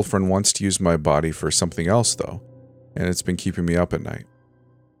my girlfriend wants to use my body for something else though, and it's been keeping me up at night.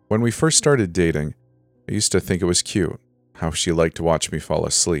 When we first started dating, I used to think it was cute, how she liked to watch me fall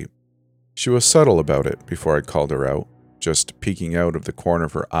asleep. She was subtle about it before I called her out, just peeking out of the corner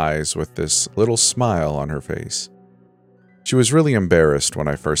of her eyes with this little smile on her face. She was really embarrassed when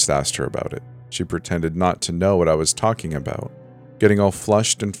I first asked her about it. She pretended not to know what I was talking about, getting all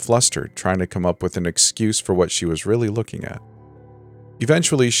flushed and flustered, trying to come up with an excuse for what she was really looking at.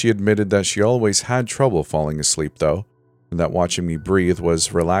 Eventually, she admitted that she always had trouble falling asleep though, and that watching me breathe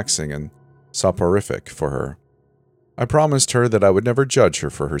was relaxing and soporific for her. I promised her that I would never judge her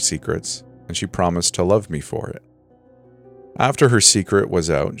for her secrets, and she promised to love me for it. After her secret was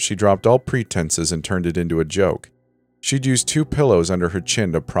out, she dropped all pretenses and turned it into a joke. She'd use 2 pillows under her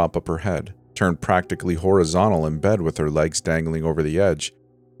chin to prop up her head, turn practically horizontal in bed with her legs dangling over the edge,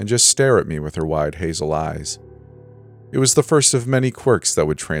 and just stare at me with her wide hazel eyes. It was the first of many quirks that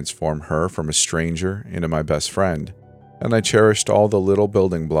would transform her from a stranger into my best friend, and I cherished all the little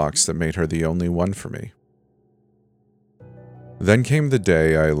building blocks that made her the only one for me. Then came the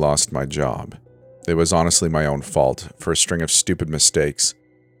day I lost my job. It was honestly my own fault for a string of stupid mistakes,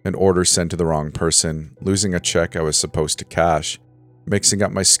 an order sent to the wrong person, losing a check I was supposed to cash, mixing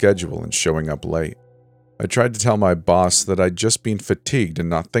up my schedule and showing up late. I tried to tell my boss that I'd just been fatigued and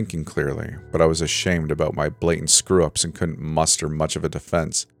not thinking clearly, but I was ashamed about my blatant screw-ups and couldn't muster much of a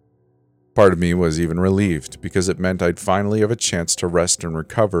defense. Part of me was even relieved because it meant I'd finally have a chance to rest and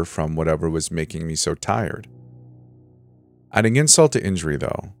recover from whatever was making me so tired. Adding insult to injury,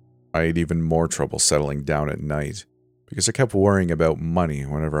 though, I had even more trouble settling down at night because I kept worrying about money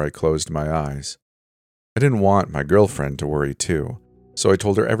whenever I closed my eyes. I didn't want my girlfriend to worry too, so I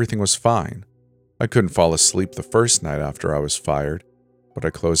told her everything was fine. I couldn't fall asleep the first night after I was fired, but I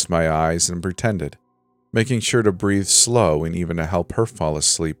closed my eyes and pretended, making sure to breathe slow and even to help her fall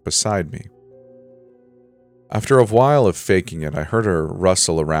asleep beside me. After a while of faking it, I heard her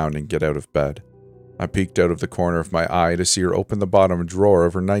rustle around and get out of bed. I peeked out of the corner of my eye to see her open the bottom drawer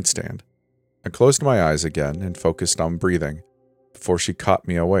of her nightstand. I closed my eyes again and focused on breathing before she caught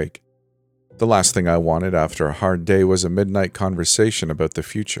me awake. The last thing I wanted after a hard day was a midnight conversation about the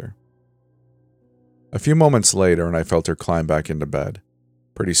future. A few moments later, and I felt her climb back into bed.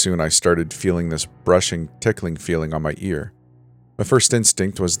 Pretty soon I started feeling this brushing, tickling feeling on my ear. My first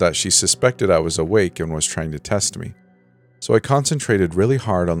instinct was that she suspected I was awake and was trying to test me, so I concentrated really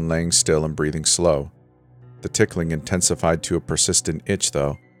hard on laying still and breathing slow. The tickling intensified to a persistent itch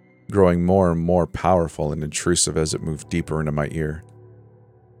though, growing more and more powerful and intrusive as it moved deeper into my ear.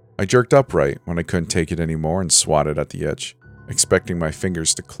 I jerked upright when I couldn't take it anymore and swatted at the itch, expecting my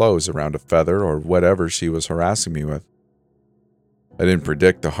fingers to close around a feather or whatever she was harassing me with. I didn't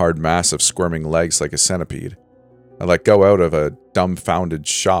predict the hard mass of squirming legs like a centipede. I let go out of a dumbfounded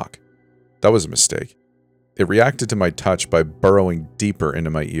shock. That was a mistake. It reacted to my touch by burrowing deeper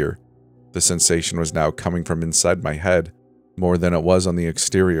into my ear. The sensation was now coming from inside my head, more than it was on the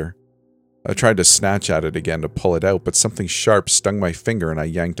exterior. I tried to snatch at it again to pull it out, but something sharp stung my finger and I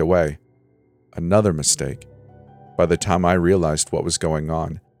yanked away. Another mistake. By the time I realized what was going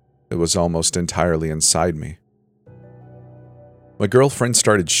on, it was almost entirely inside me. My girlfriend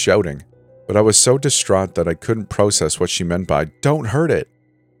started shouting, but I was so distraught that I couldn't process what she meant by, "Don't hurt it."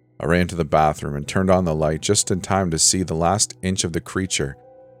 I ran to the bathroom and turned on the light just in time to see the last inch of the creature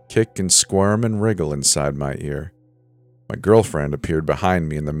kick and squirm and wriggle inside my ear. My girlfriend appeared behind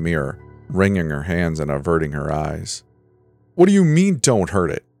me in the mirror, wringing her hands and averting her eyes. "What do you mean, don't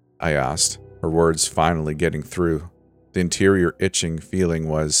hurt it?" I asked, her words finally getting through. The interior itching feeling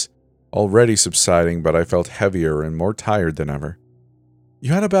was already subsiding, but I felt heavier and more tired than ever.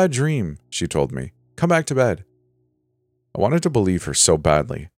 "You had a bad dream," she told me. "Come back to bed." I wanted to believe her so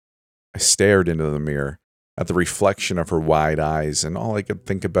badly. I stared into the mirror, at the reflection of her wide eyes, and all I could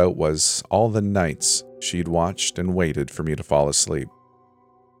think about was all the nights she'd watched and waited for me to fall asleep.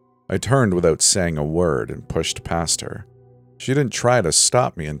 I turned without saying a word and pushed past her. She didn't try to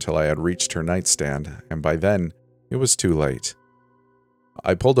stop me until I had reached her nightstand, and by then, it was too late.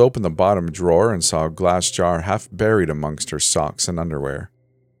 I pulled open the bottom drawer and saw a glass jar half buried amongst her socks and underwear.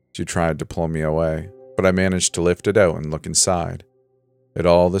 She tried to pull me away, but I managed to lift it out and look inside. At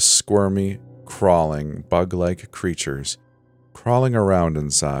all the squirmy, crawling, bug-like creatures crawling around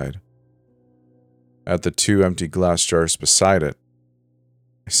inside. At the two empty glass jars beside it,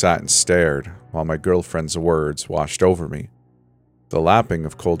 I sat and stared while my girlfriend's words washed over me. The lapping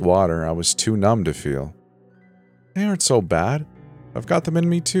of cold water I was too numb to feel. "They aren't so bad. I've got them in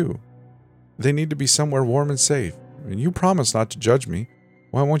me too. They need to be somewhere warm and safe, and you promised not to judge me.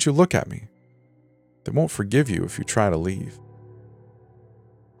 Why won't you look at me? They won't forgive you if you try to leave."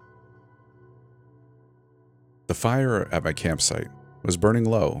 The fire at my campsite was burning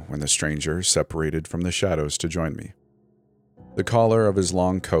low when the stranger separated from the shadows to join me. The collar of his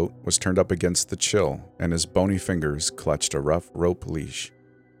long coat was turned up against the chill, and his bony fingers clutched a rough rope leash,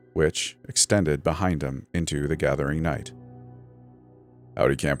 which extended behind him into the gathering night.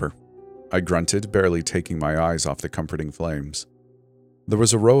 "Howdy, camper," I grunted, barely taking my eyes off the comforting flames. There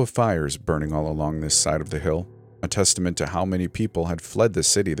was a row of fires burning all along this side of the hill, a testament to how many people had fled the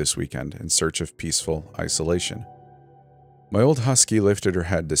city this weekend in search of peaceful isolation. My old husky lifted her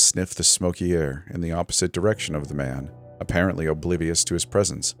head to sniff the smoky air in the opposite direction of the man, apparently oblivious to his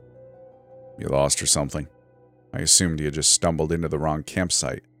presence. "You lost or something?" I assumed he had just stumbled into the wrong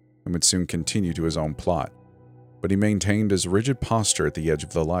campsite and would soon continue to his own plot, but he maintained his rigid posture at the edge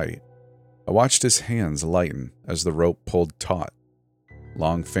of the light. I watched his hands lighten as the rope pulled taut,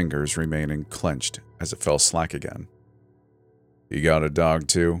 long fingers remaining clenched as it fell slack again. "You got a dog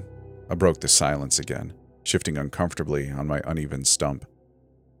too?" I broke the silence again, shifting uncomfortably on my uneven stump.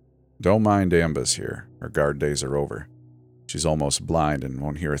 "Don't mind Ambus here. Her guard days are over. She's almost blind and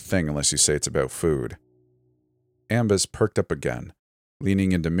won't hear a thing unless you say it's about food." Ambus perked up again,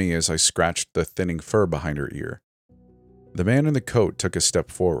 leaning into me as I scratched the thinning fur behind her ear. The man in the coat took a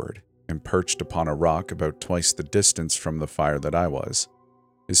step forward and perched upon a rock about twice the distance from the fire that I was.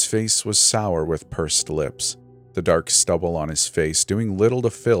 His face was sour with pursed lips, the dark stubble on his face doing little to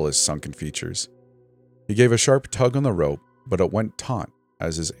fill his sunken features. He gave a sharp tug on the rope, but it went taut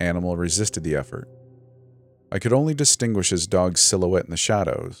as his animal resisted the effort. I could only distinguish his dog's silhouette in the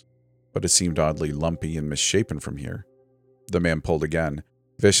shadows, but it seemed oddly lumpy and misshapen from here. The man pulled again,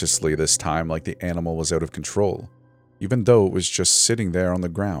 viciously this time like the animal was out of control. even though it was just sitting there on the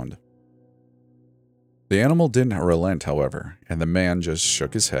ground. The animal didn't relent, however, and the man just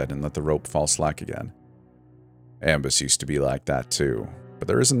shook his head and let the rope fall slack again. Ambus used to be like that too, but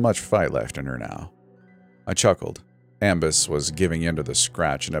there isn't much fight left in her now. I chuckled. Ambus was giving in to the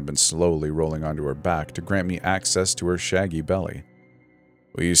scratch and had been slowly rolling onto her back to grant me access to her shaggy belly.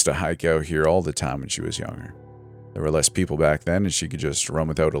 We used to hike out here all the time when she was younger. There were less people back then, and she could just run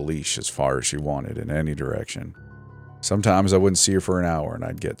without a leash as far as she wanted in any direction. Sometimes I wouldn't see her for an hour, and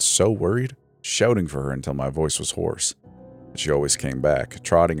I'd get so worried, shouting for her until my voice was hoarse. But she always came back,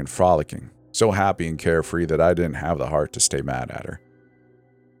 trotting and frolicking, so happy and carefree that I didn't have the heart to stay mad at her.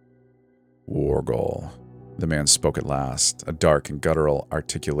 Wargle, the man spoke at last, a dark and guttural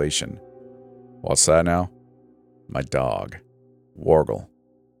articulation. What's that now? My dog. Wargle.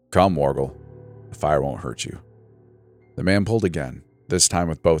 Come, Wargle. The fire won't hurt you. The man pulled again, this time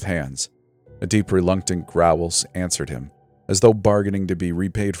with both hands. A deep, reluctant growl answered him, as though bargaining to be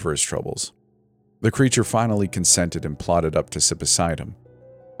repaid for his troubles. The creature finally consented and plodded up to sit beside him.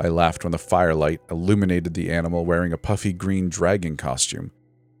 I laughed when the firelight illuminated the animal wearing a puffy green dragon costume,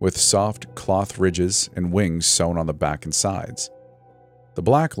 with soft cloth ridges and wings sewn on the back and sides. The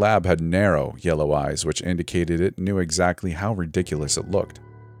black lab had narrow, yellow eyes, which indicated it knew exactly how ridiculous it looked.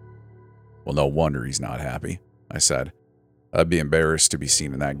 Well, no wonder he's not happy, I said. I'd be embarrassed to be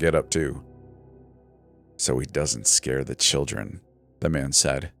seen in that getup too. So he doesn't scare the children, the man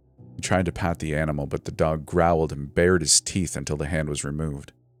said. He tried to pat the animal, but the dog growled and bared his teeth until the hand was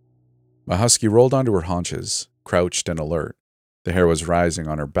removed. My husky rolled onto her haunches, crouched and alert. The hair was rising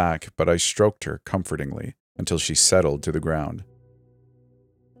on her back, but I stroked her comfortingly until she settled to the ground.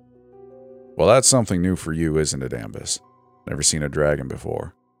 Well, that's something new for you, isn't it, Ambus? Never seen a dragon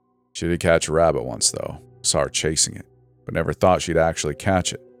before. She did catch a rabbit once, though. Saw her chasing it, but never thought she'd actually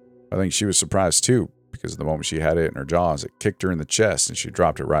catch it. I think she was surprised, too, because the moment she had it in her jaws, it kicked her in the chest and she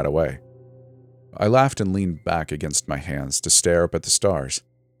dropped it right away. I laughed and leaned back against my hands to stare up at the stars.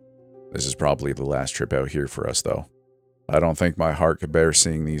 This is probably the last trip out here for us, though. I don't think my heart could bear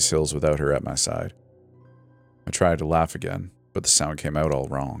seeing these hills without her at my side. I tried to laugh again, but the sound came out all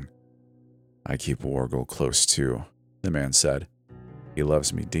wrong. I keep Wargle close too, the man said. He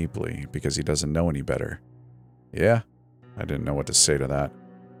loves me deeply because he doesn't know any better. Yeah, I didn't know what to say to that.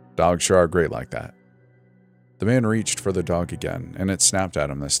 Dogs sure are great like that. The man reached for the dog again, and it snapped at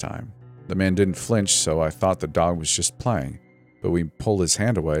him this time. The man didn't flinch, so I thought the dog was just playing. But when he pulled his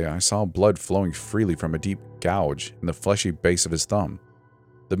hand away, I saw blood flowing freely from a deep gouge in the fleshy base of his thumb.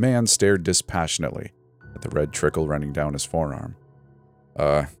 The man stared dispassionately at the red trickle running down his forearm.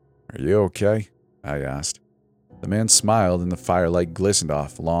 Are you okay? I asked. The man smiled and the firelight glistened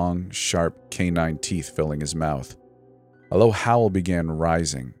off long, sharp canine teeth filling his mouth. A low howl began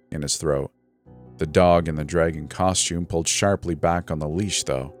rising in his throat. The dog in the dragon costume pulled sharply back on the leash,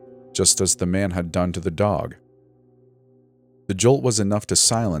 though, just as the man had done to the dog. The jolt was enough to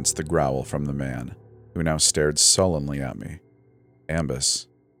silence the growl from the man, who now stared sullenly at me. Ambus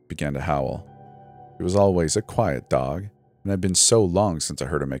began to howl. He was always a quiet dog, and it had been so long since I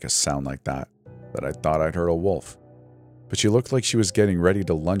heard her make a sound like that I thought I'd heard a wolf. But she looked like she was getting ready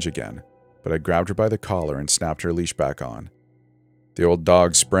to lunge again, but I grabbed her by the collar and snapped her leash back on. The old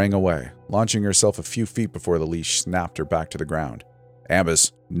dog sprang away, launching herself a few feet before the leash snapped her back to the ground.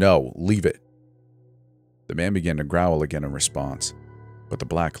 Ambus, no, leave it. The man began to growl again in response, but the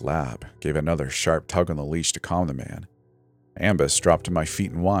black lab gave another sharp tug on the leash to calm the man. Ambus dropped to my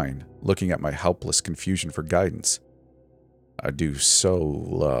feet and whined, looking at my helpless confusion for guidance. I do so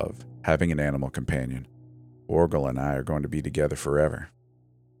love having an animal companion. Wargle and I are going to be together forever.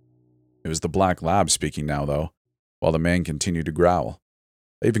 It was the black lab speaking now, though, while the man continued to growl.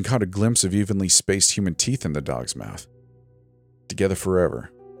 I even caught a glimpse of evenly spaced human teeth in the dog's mouth. Together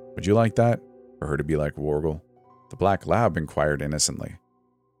forever. Would you like that? For her to be like Wargle? The black lab inquired innocently.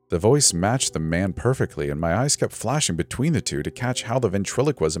 The voice matched the man perfectly, and my eyes kept flashing between the two to catch how the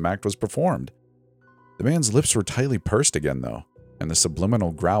ventriloquism act was performed. The man's lips were tightly pursed again, though, and the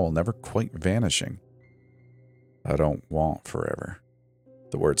subliminal growl never quite vanishing. I don't want forever.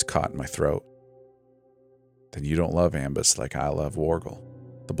 The words caught in my throat. Then you don't love Ambus like I love Wargle,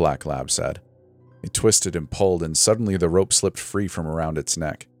 the black lab said. It twisted and pulled, and suddenly the rope slipped free from around its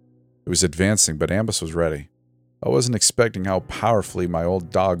neck. It was advancing, but Ambus was ready. I wasn't expecting how powerfully my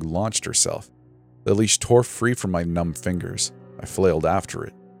old dog launched herself. The leash tore free from my numb fingers. I flailed after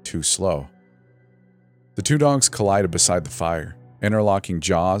it, too slow. The two dogs collided beside the fire, interlocking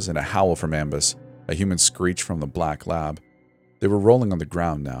jaws and a howl from Ambus, a human screech from the black lab. They were rolling on the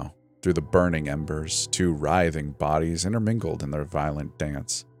ground now, through the burning embers, two writhing bodies intermingled in their violent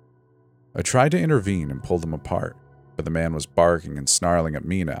dance. I tried to intervene and pull them apart, but the man was barking and snarling at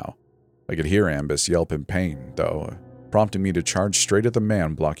me now. I could hear Ambus yelp in pain, though, prompting me to charge straight at the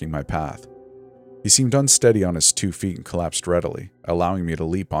man blocking my path. He seemed unsteady on his 2 feet and collapsed readily, allowing me to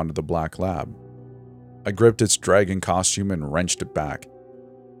leap onto the black lab. I gripped its dragon costume and wrenched it back,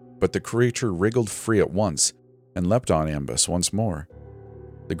 but the creature wriggled free at once and leapt on Ambus once more.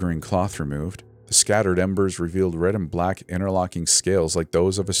 The green cloth removed, the scattered embers revealed red and black interlocking scales like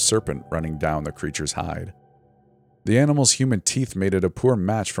those of a serpent running down the creature's hide. The animal's human teeth made it a poor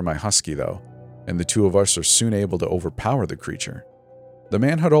match for my husky, though, and the two of us are soon able to overpower the creature. The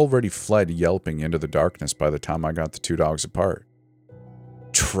man had already fled yelping into the darkness by the time I got the two dogs apart.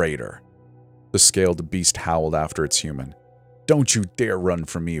 Traitor! The scaled beast howled after its human. Don't you dare run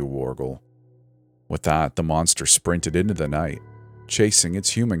from me, Wargle. With that, the monster sprinted into the night, chasing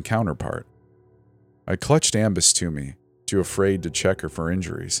its human counterpart. I clutched Ambus to me, too afraid to check her for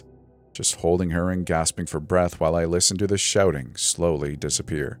injuries, just holding her and gasping for breath while I listened to the shouting slowly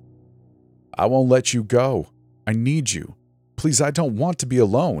disappear. I won't let you go. I need you. Please, I don't want to be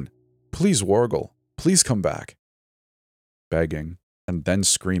alone. Please, Wargle. Please come back. Begging, and then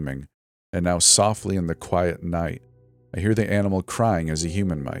screaming, and now softly in the quiet night, I hear the animal crying as a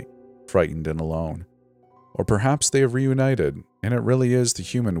human might, frightened and alone. Or perhaps they have reunited, and it really is the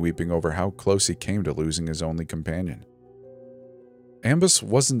human weeping over how close he came to losing his only companion. Ambus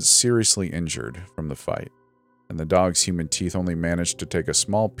wasn't seriously injured from the fight, and the dog's human teeth only managed to take a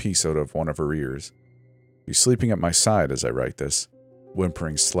small piece out of one of her ears. She's sleeping at my side as I write this,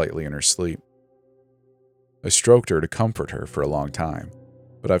 whimpering slightly in her sleep. I stroked her to comfort her for a long time,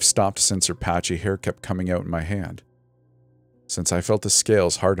 but I've stopped since her patchy hair kept coming out in my hand. Since I felt the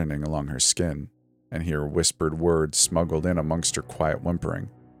scales hardening along her skin, and hear whispered words smuggled in amongst her quiet whimpering.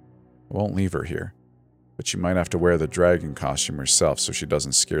 I won't leave her here, but she might have to wear the dragon costume herself so she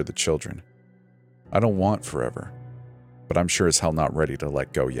doesn't scare the children. I don't want forever, but I'm sure as hell not ready to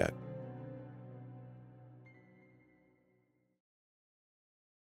let go yet.